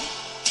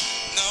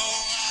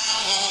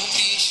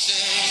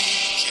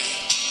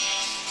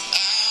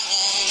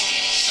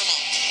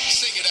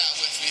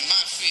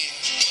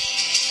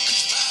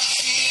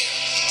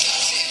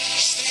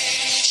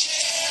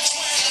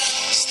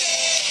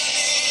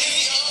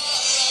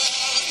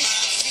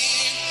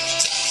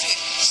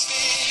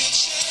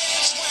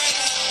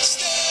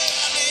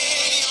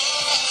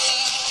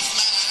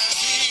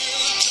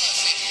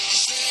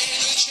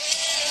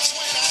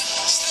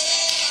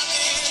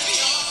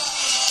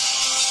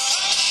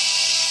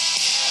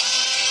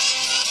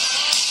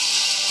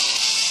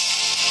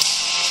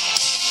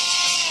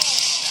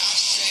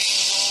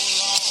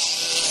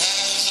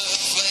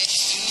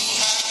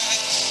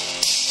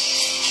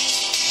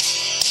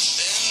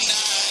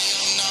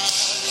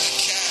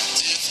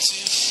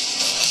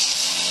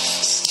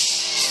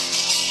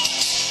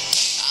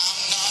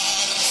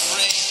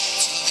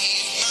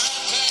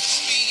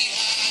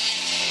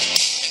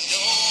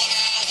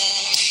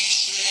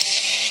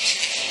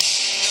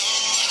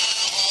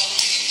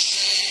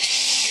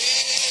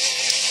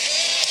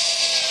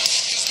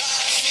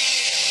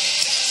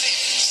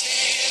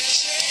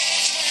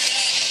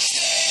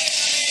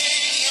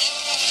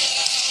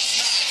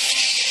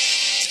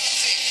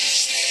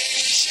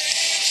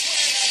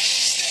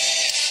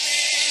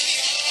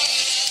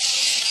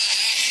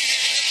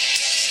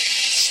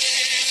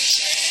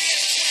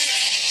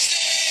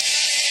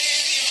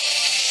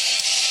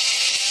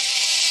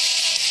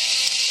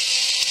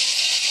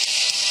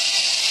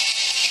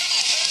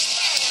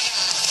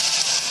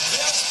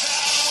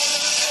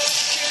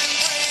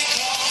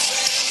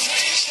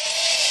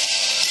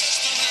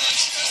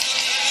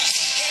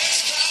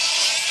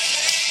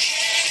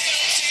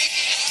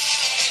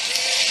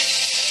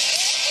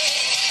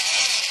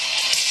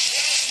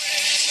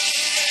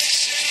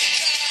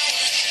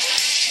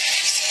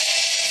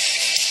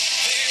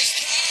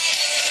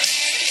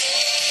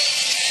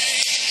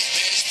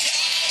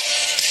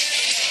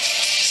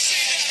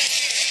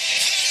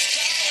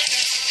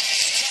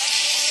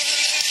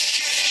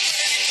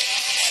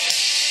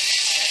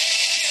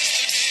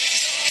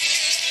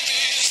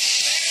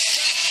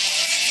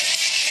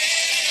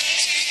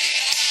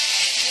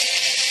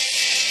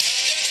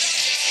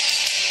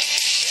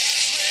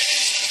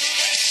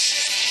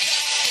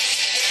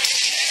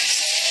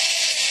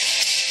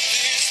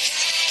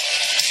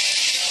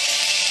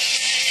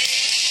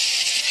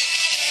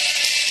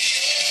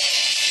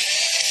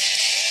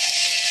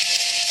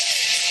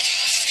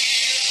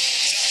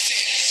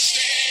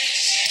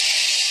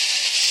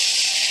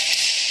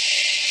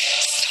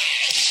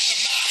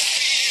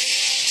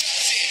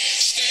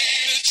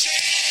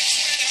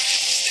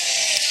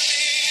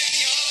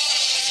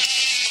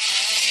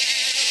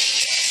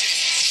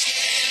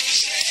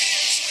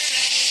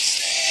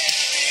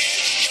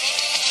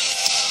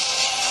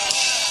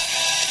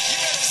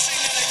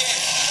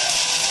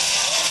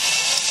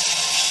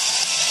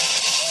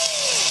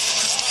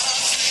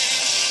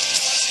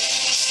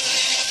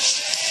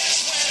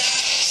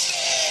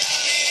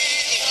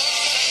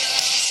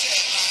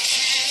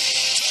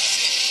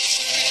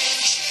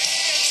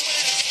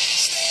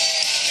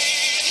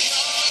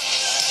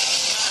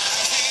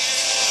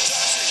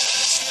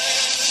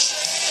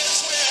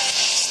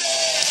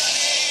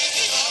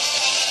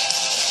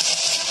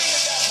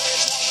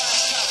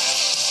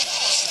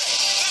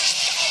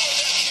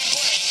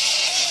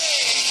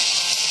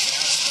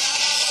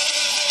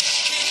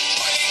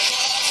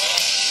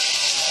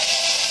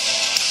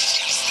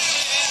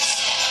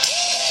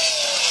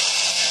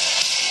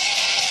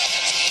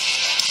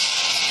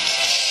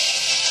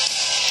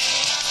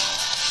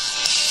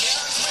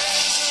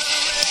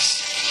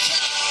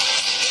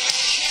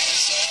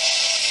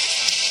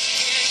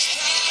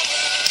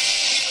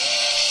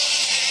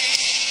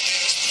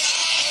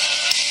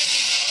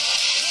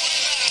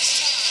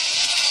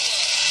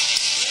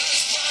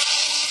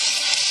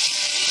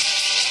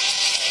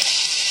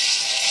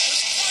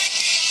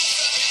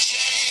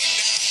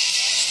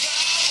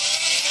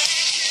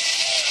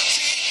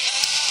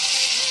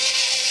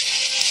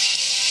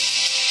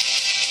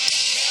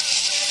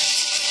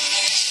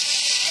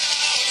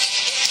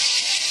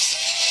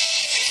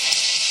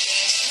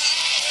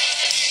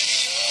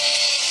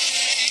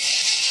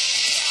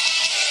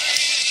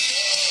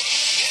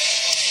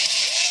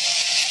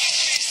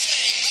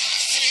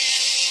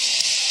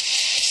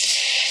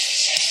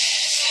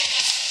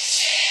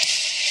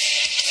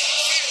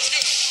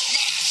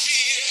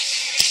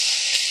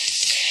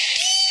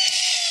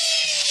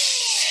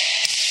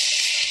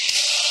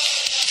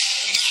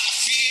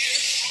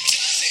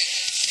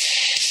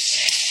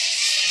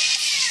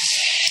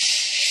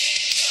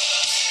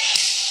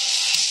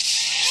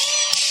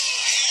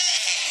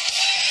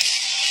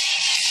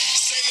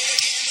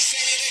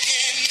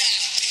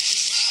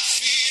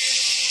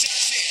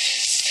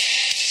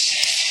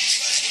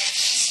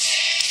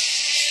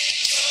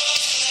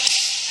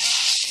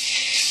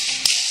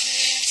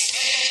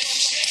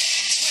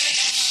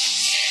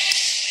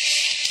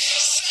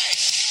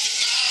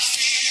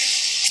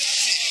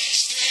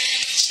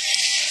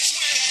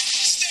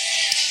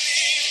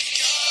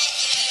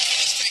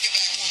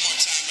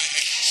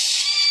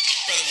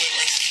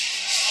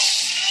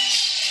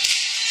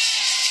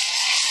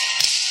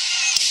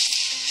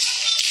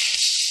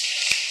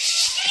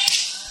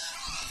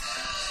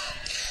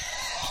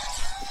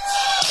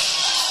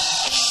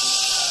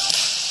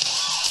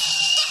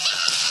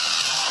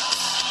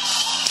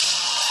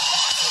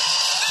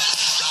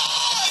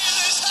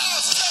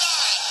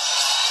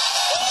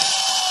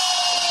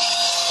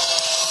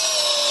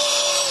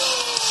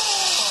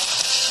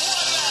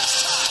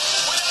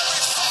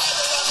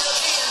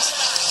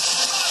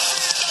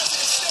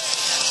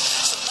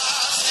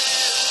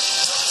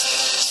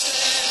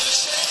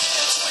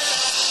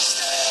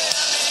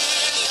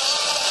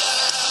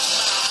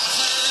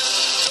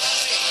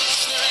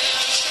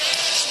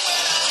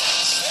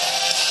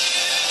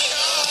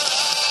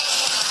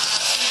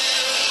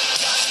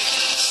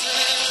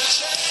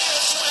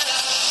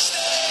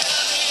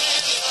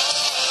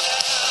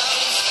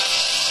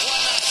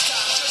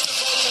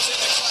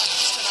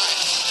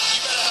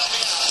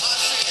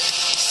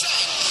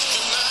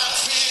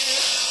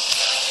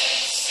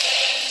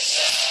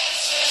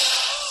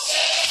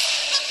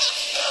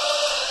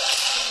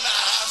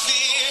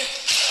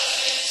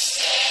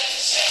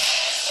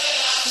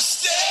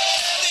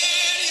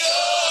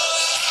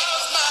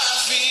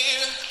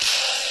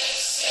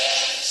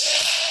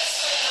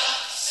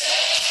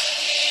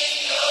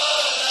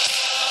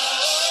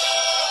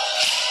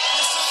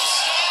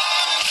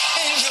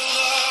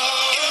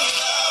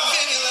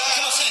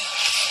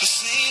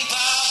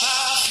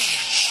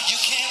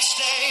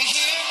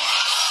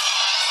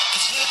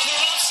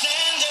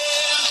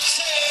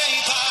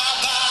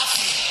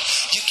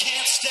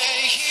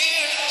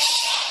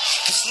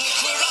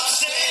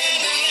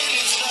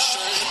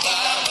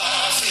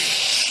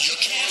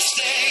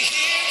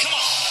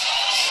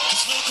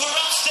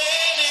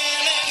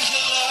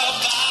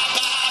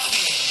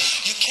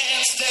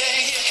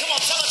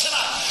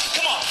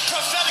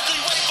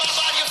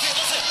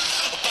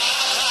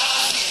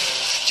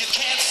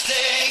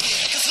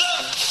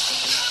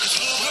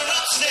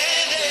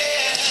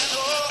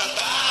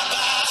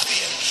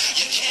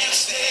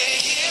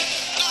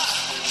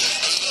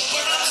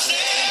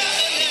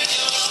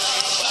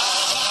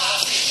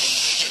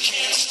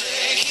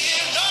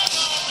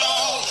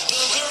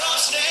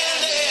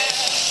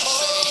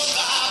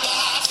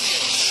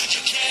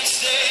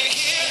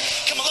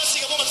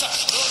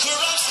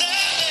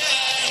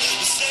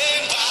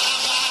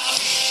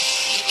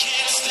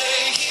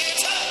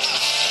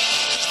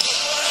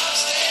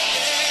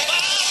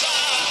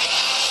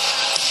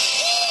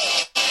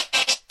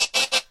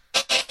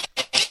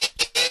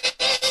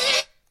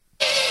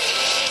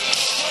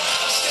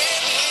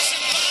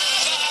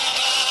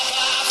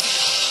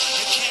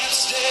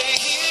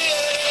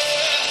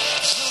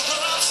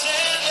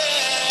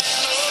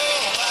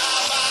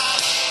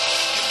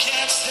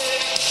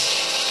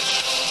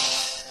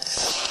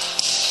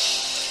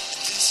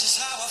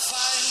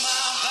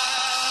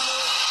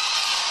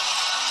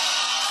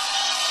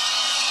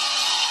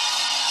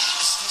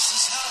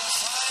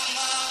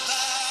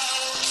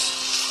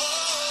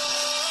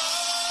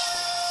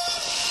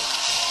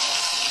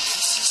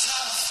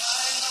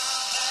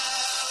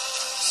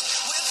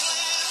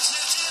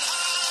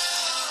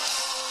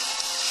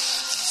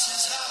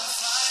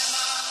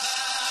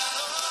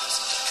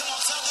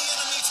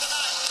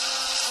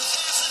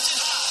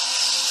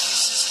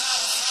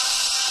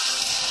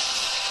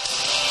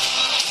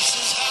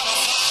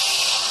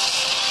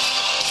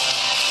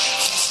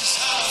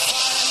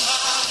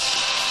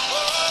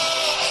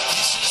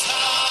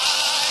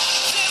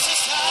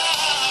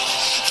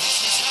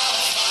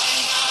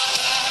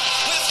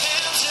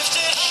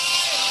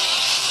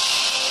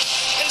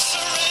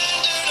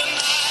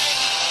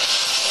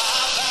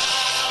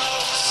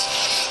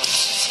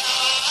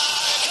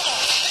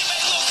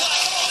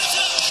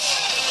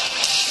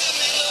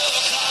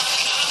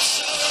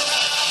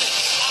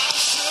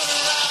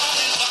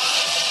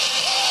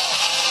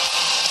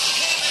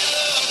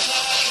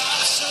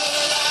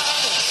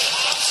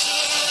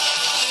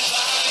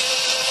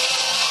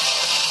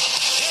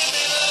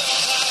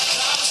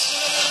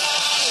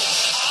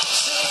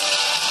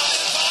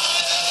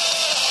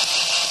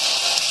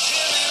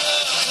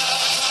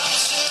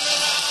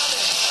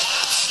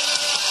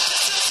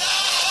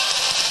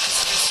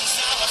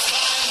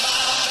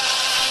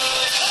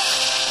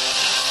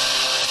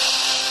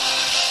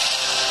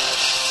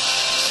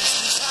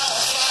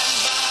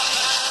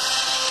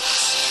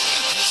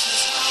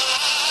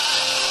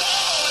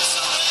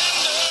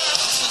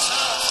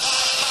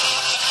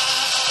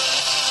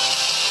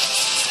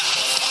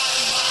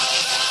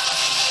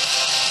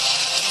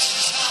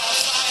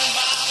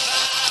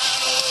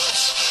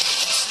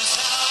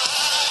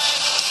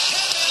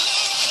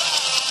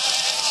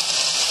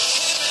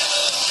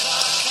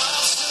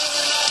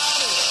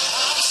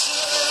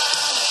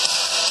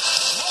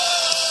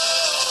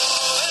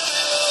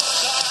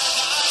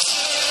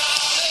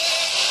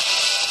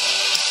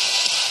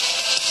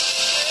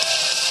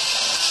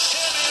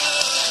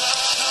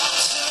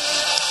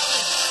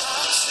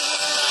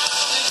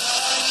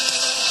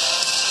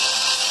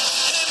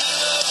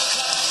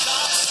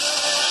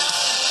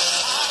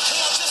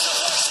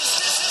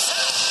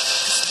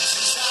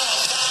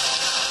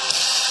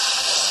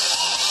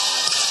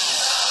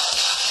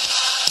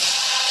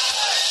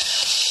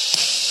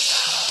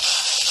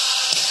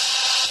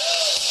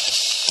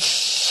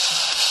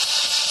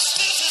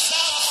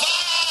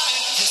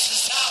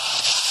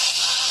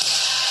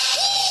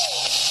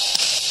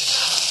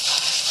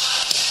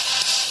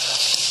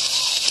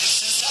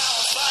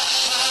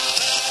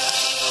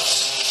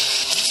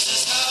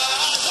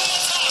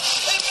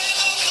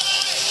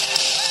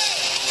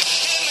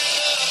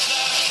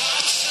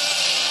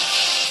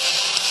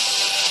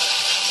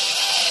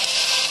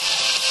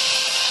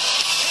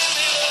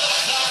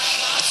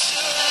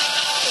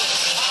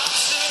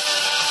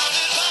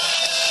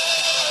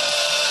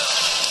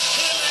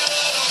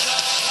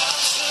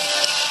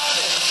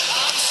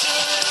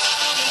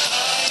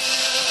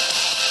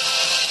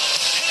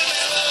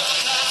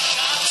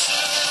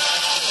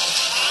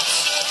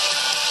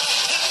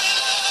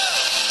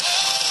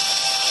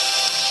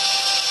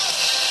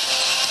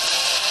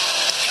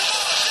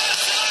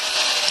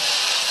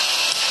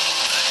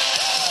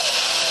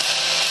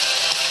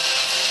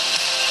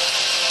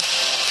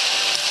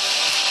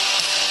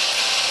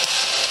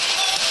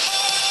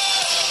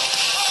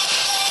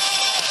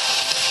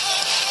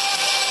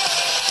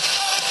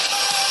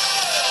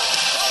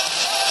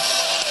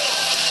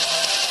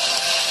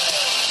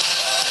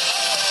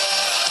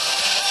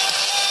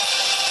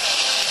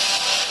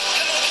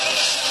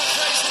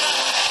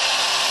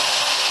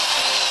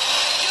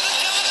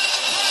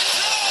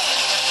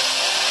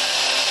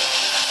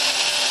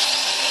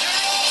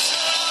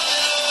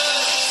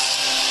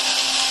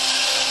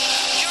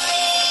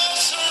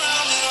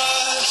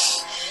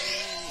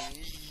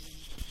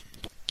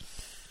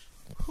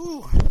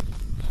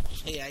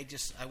 Hey,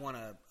 I want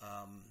to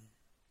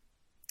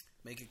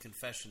make a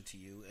confession to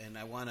you, and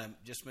I want to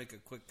just make a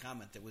quick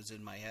comment that was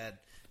in my head.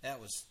 That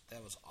was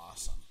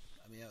awesome.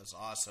 I mean, that was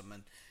awesome.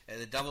 And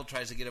the devil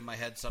tries to get in my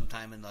head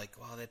sometime, and like,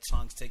 wow, that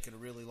song's taking a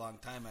really long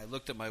time. I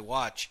looked at my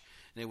watch,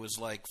 and it was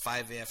like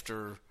 5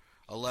 after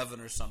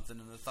 11 or something,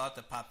 and the thought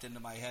that popped into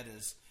my head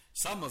is,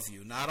 some of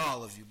you, not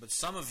all of you, but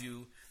some of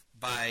you,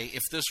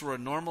 if this were a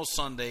normal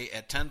Sunday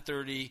at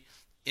 10:30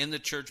 in the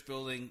church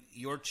building,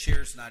 your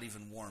chair's not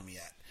even warm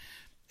yet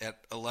at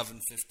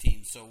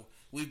 11:15. So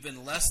we've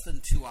been less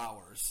than 2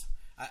 hours.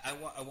 I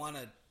want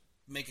to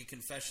make a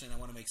confession. I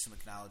want to make some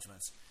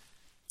acknowledgments.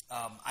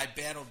 I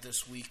battled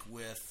this week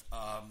with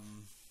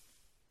the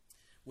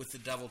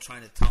devil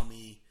trying to tell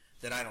me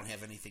that I don't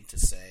have anything to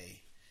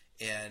say,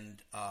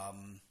 and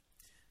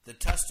the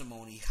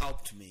testimony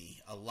helped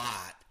me a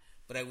lot.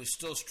 But I was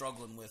still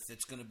struggling with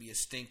it's going to be a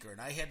stinker,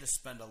 and I had to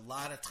spend a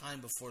lot of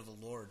time before the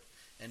Lord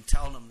and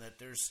telling him that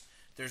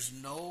there's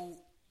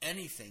no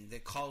anything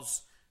that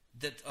calls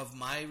that of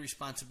my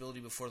responsibility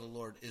before the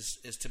Lord is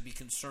to be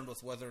concerned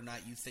with whether or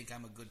not you think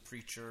I'm a good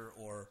preacher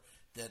or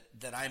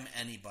that I'm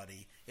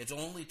anybody. It's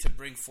only to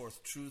bring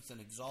forth truth and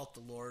exalt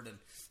the Lord,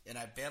 and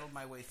I battled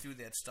my way through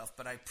that stuff.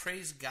 But I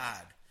praise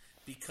God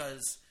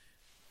because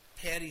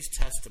Patty's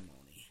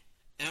testimony,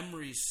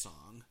 Emery's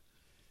song,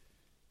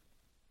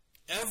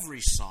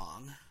 every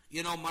song,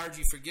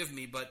 Margie, forgive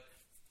me, but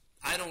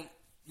I don't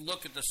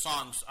look at the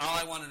songs. All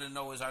I wanted to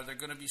know is, are there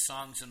going to be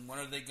songs, and when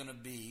are they going to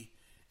be?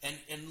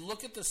 And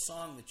look at the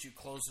song that you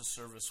close the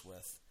service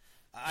with.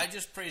 I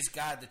just praise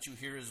God that you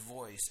hear his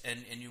voice,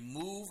 and you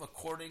move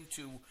according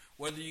to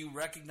whether you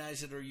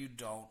recognize it or you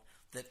don't,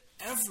 that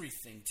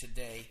everything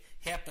today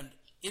happened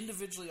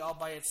individually all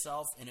by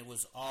itself, and it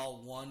was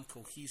all one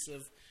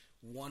cohesive,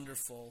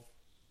 wonderful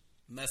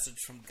message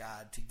from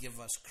God to give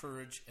us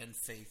courage and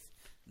faith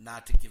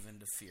not to give in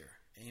to fear.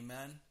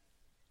 Amen?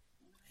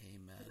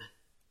 Amen.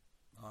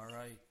 All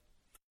right.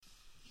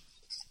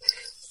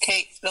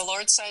 Okay, the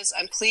Lord says,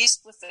 I'm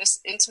pleased with this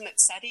intimate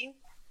setting,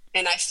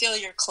 and I feel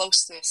your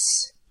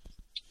closeness.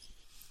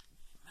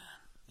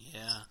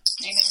 Yeah.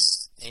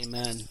 Amen.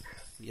 Amen.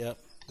 Yep.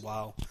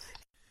 Wow.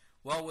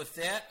 Well, with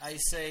that, I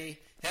say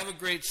have a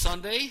great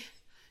Sunday.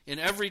 In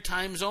every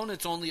time zone,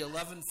 it's only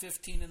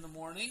 11:15 in the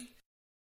morning.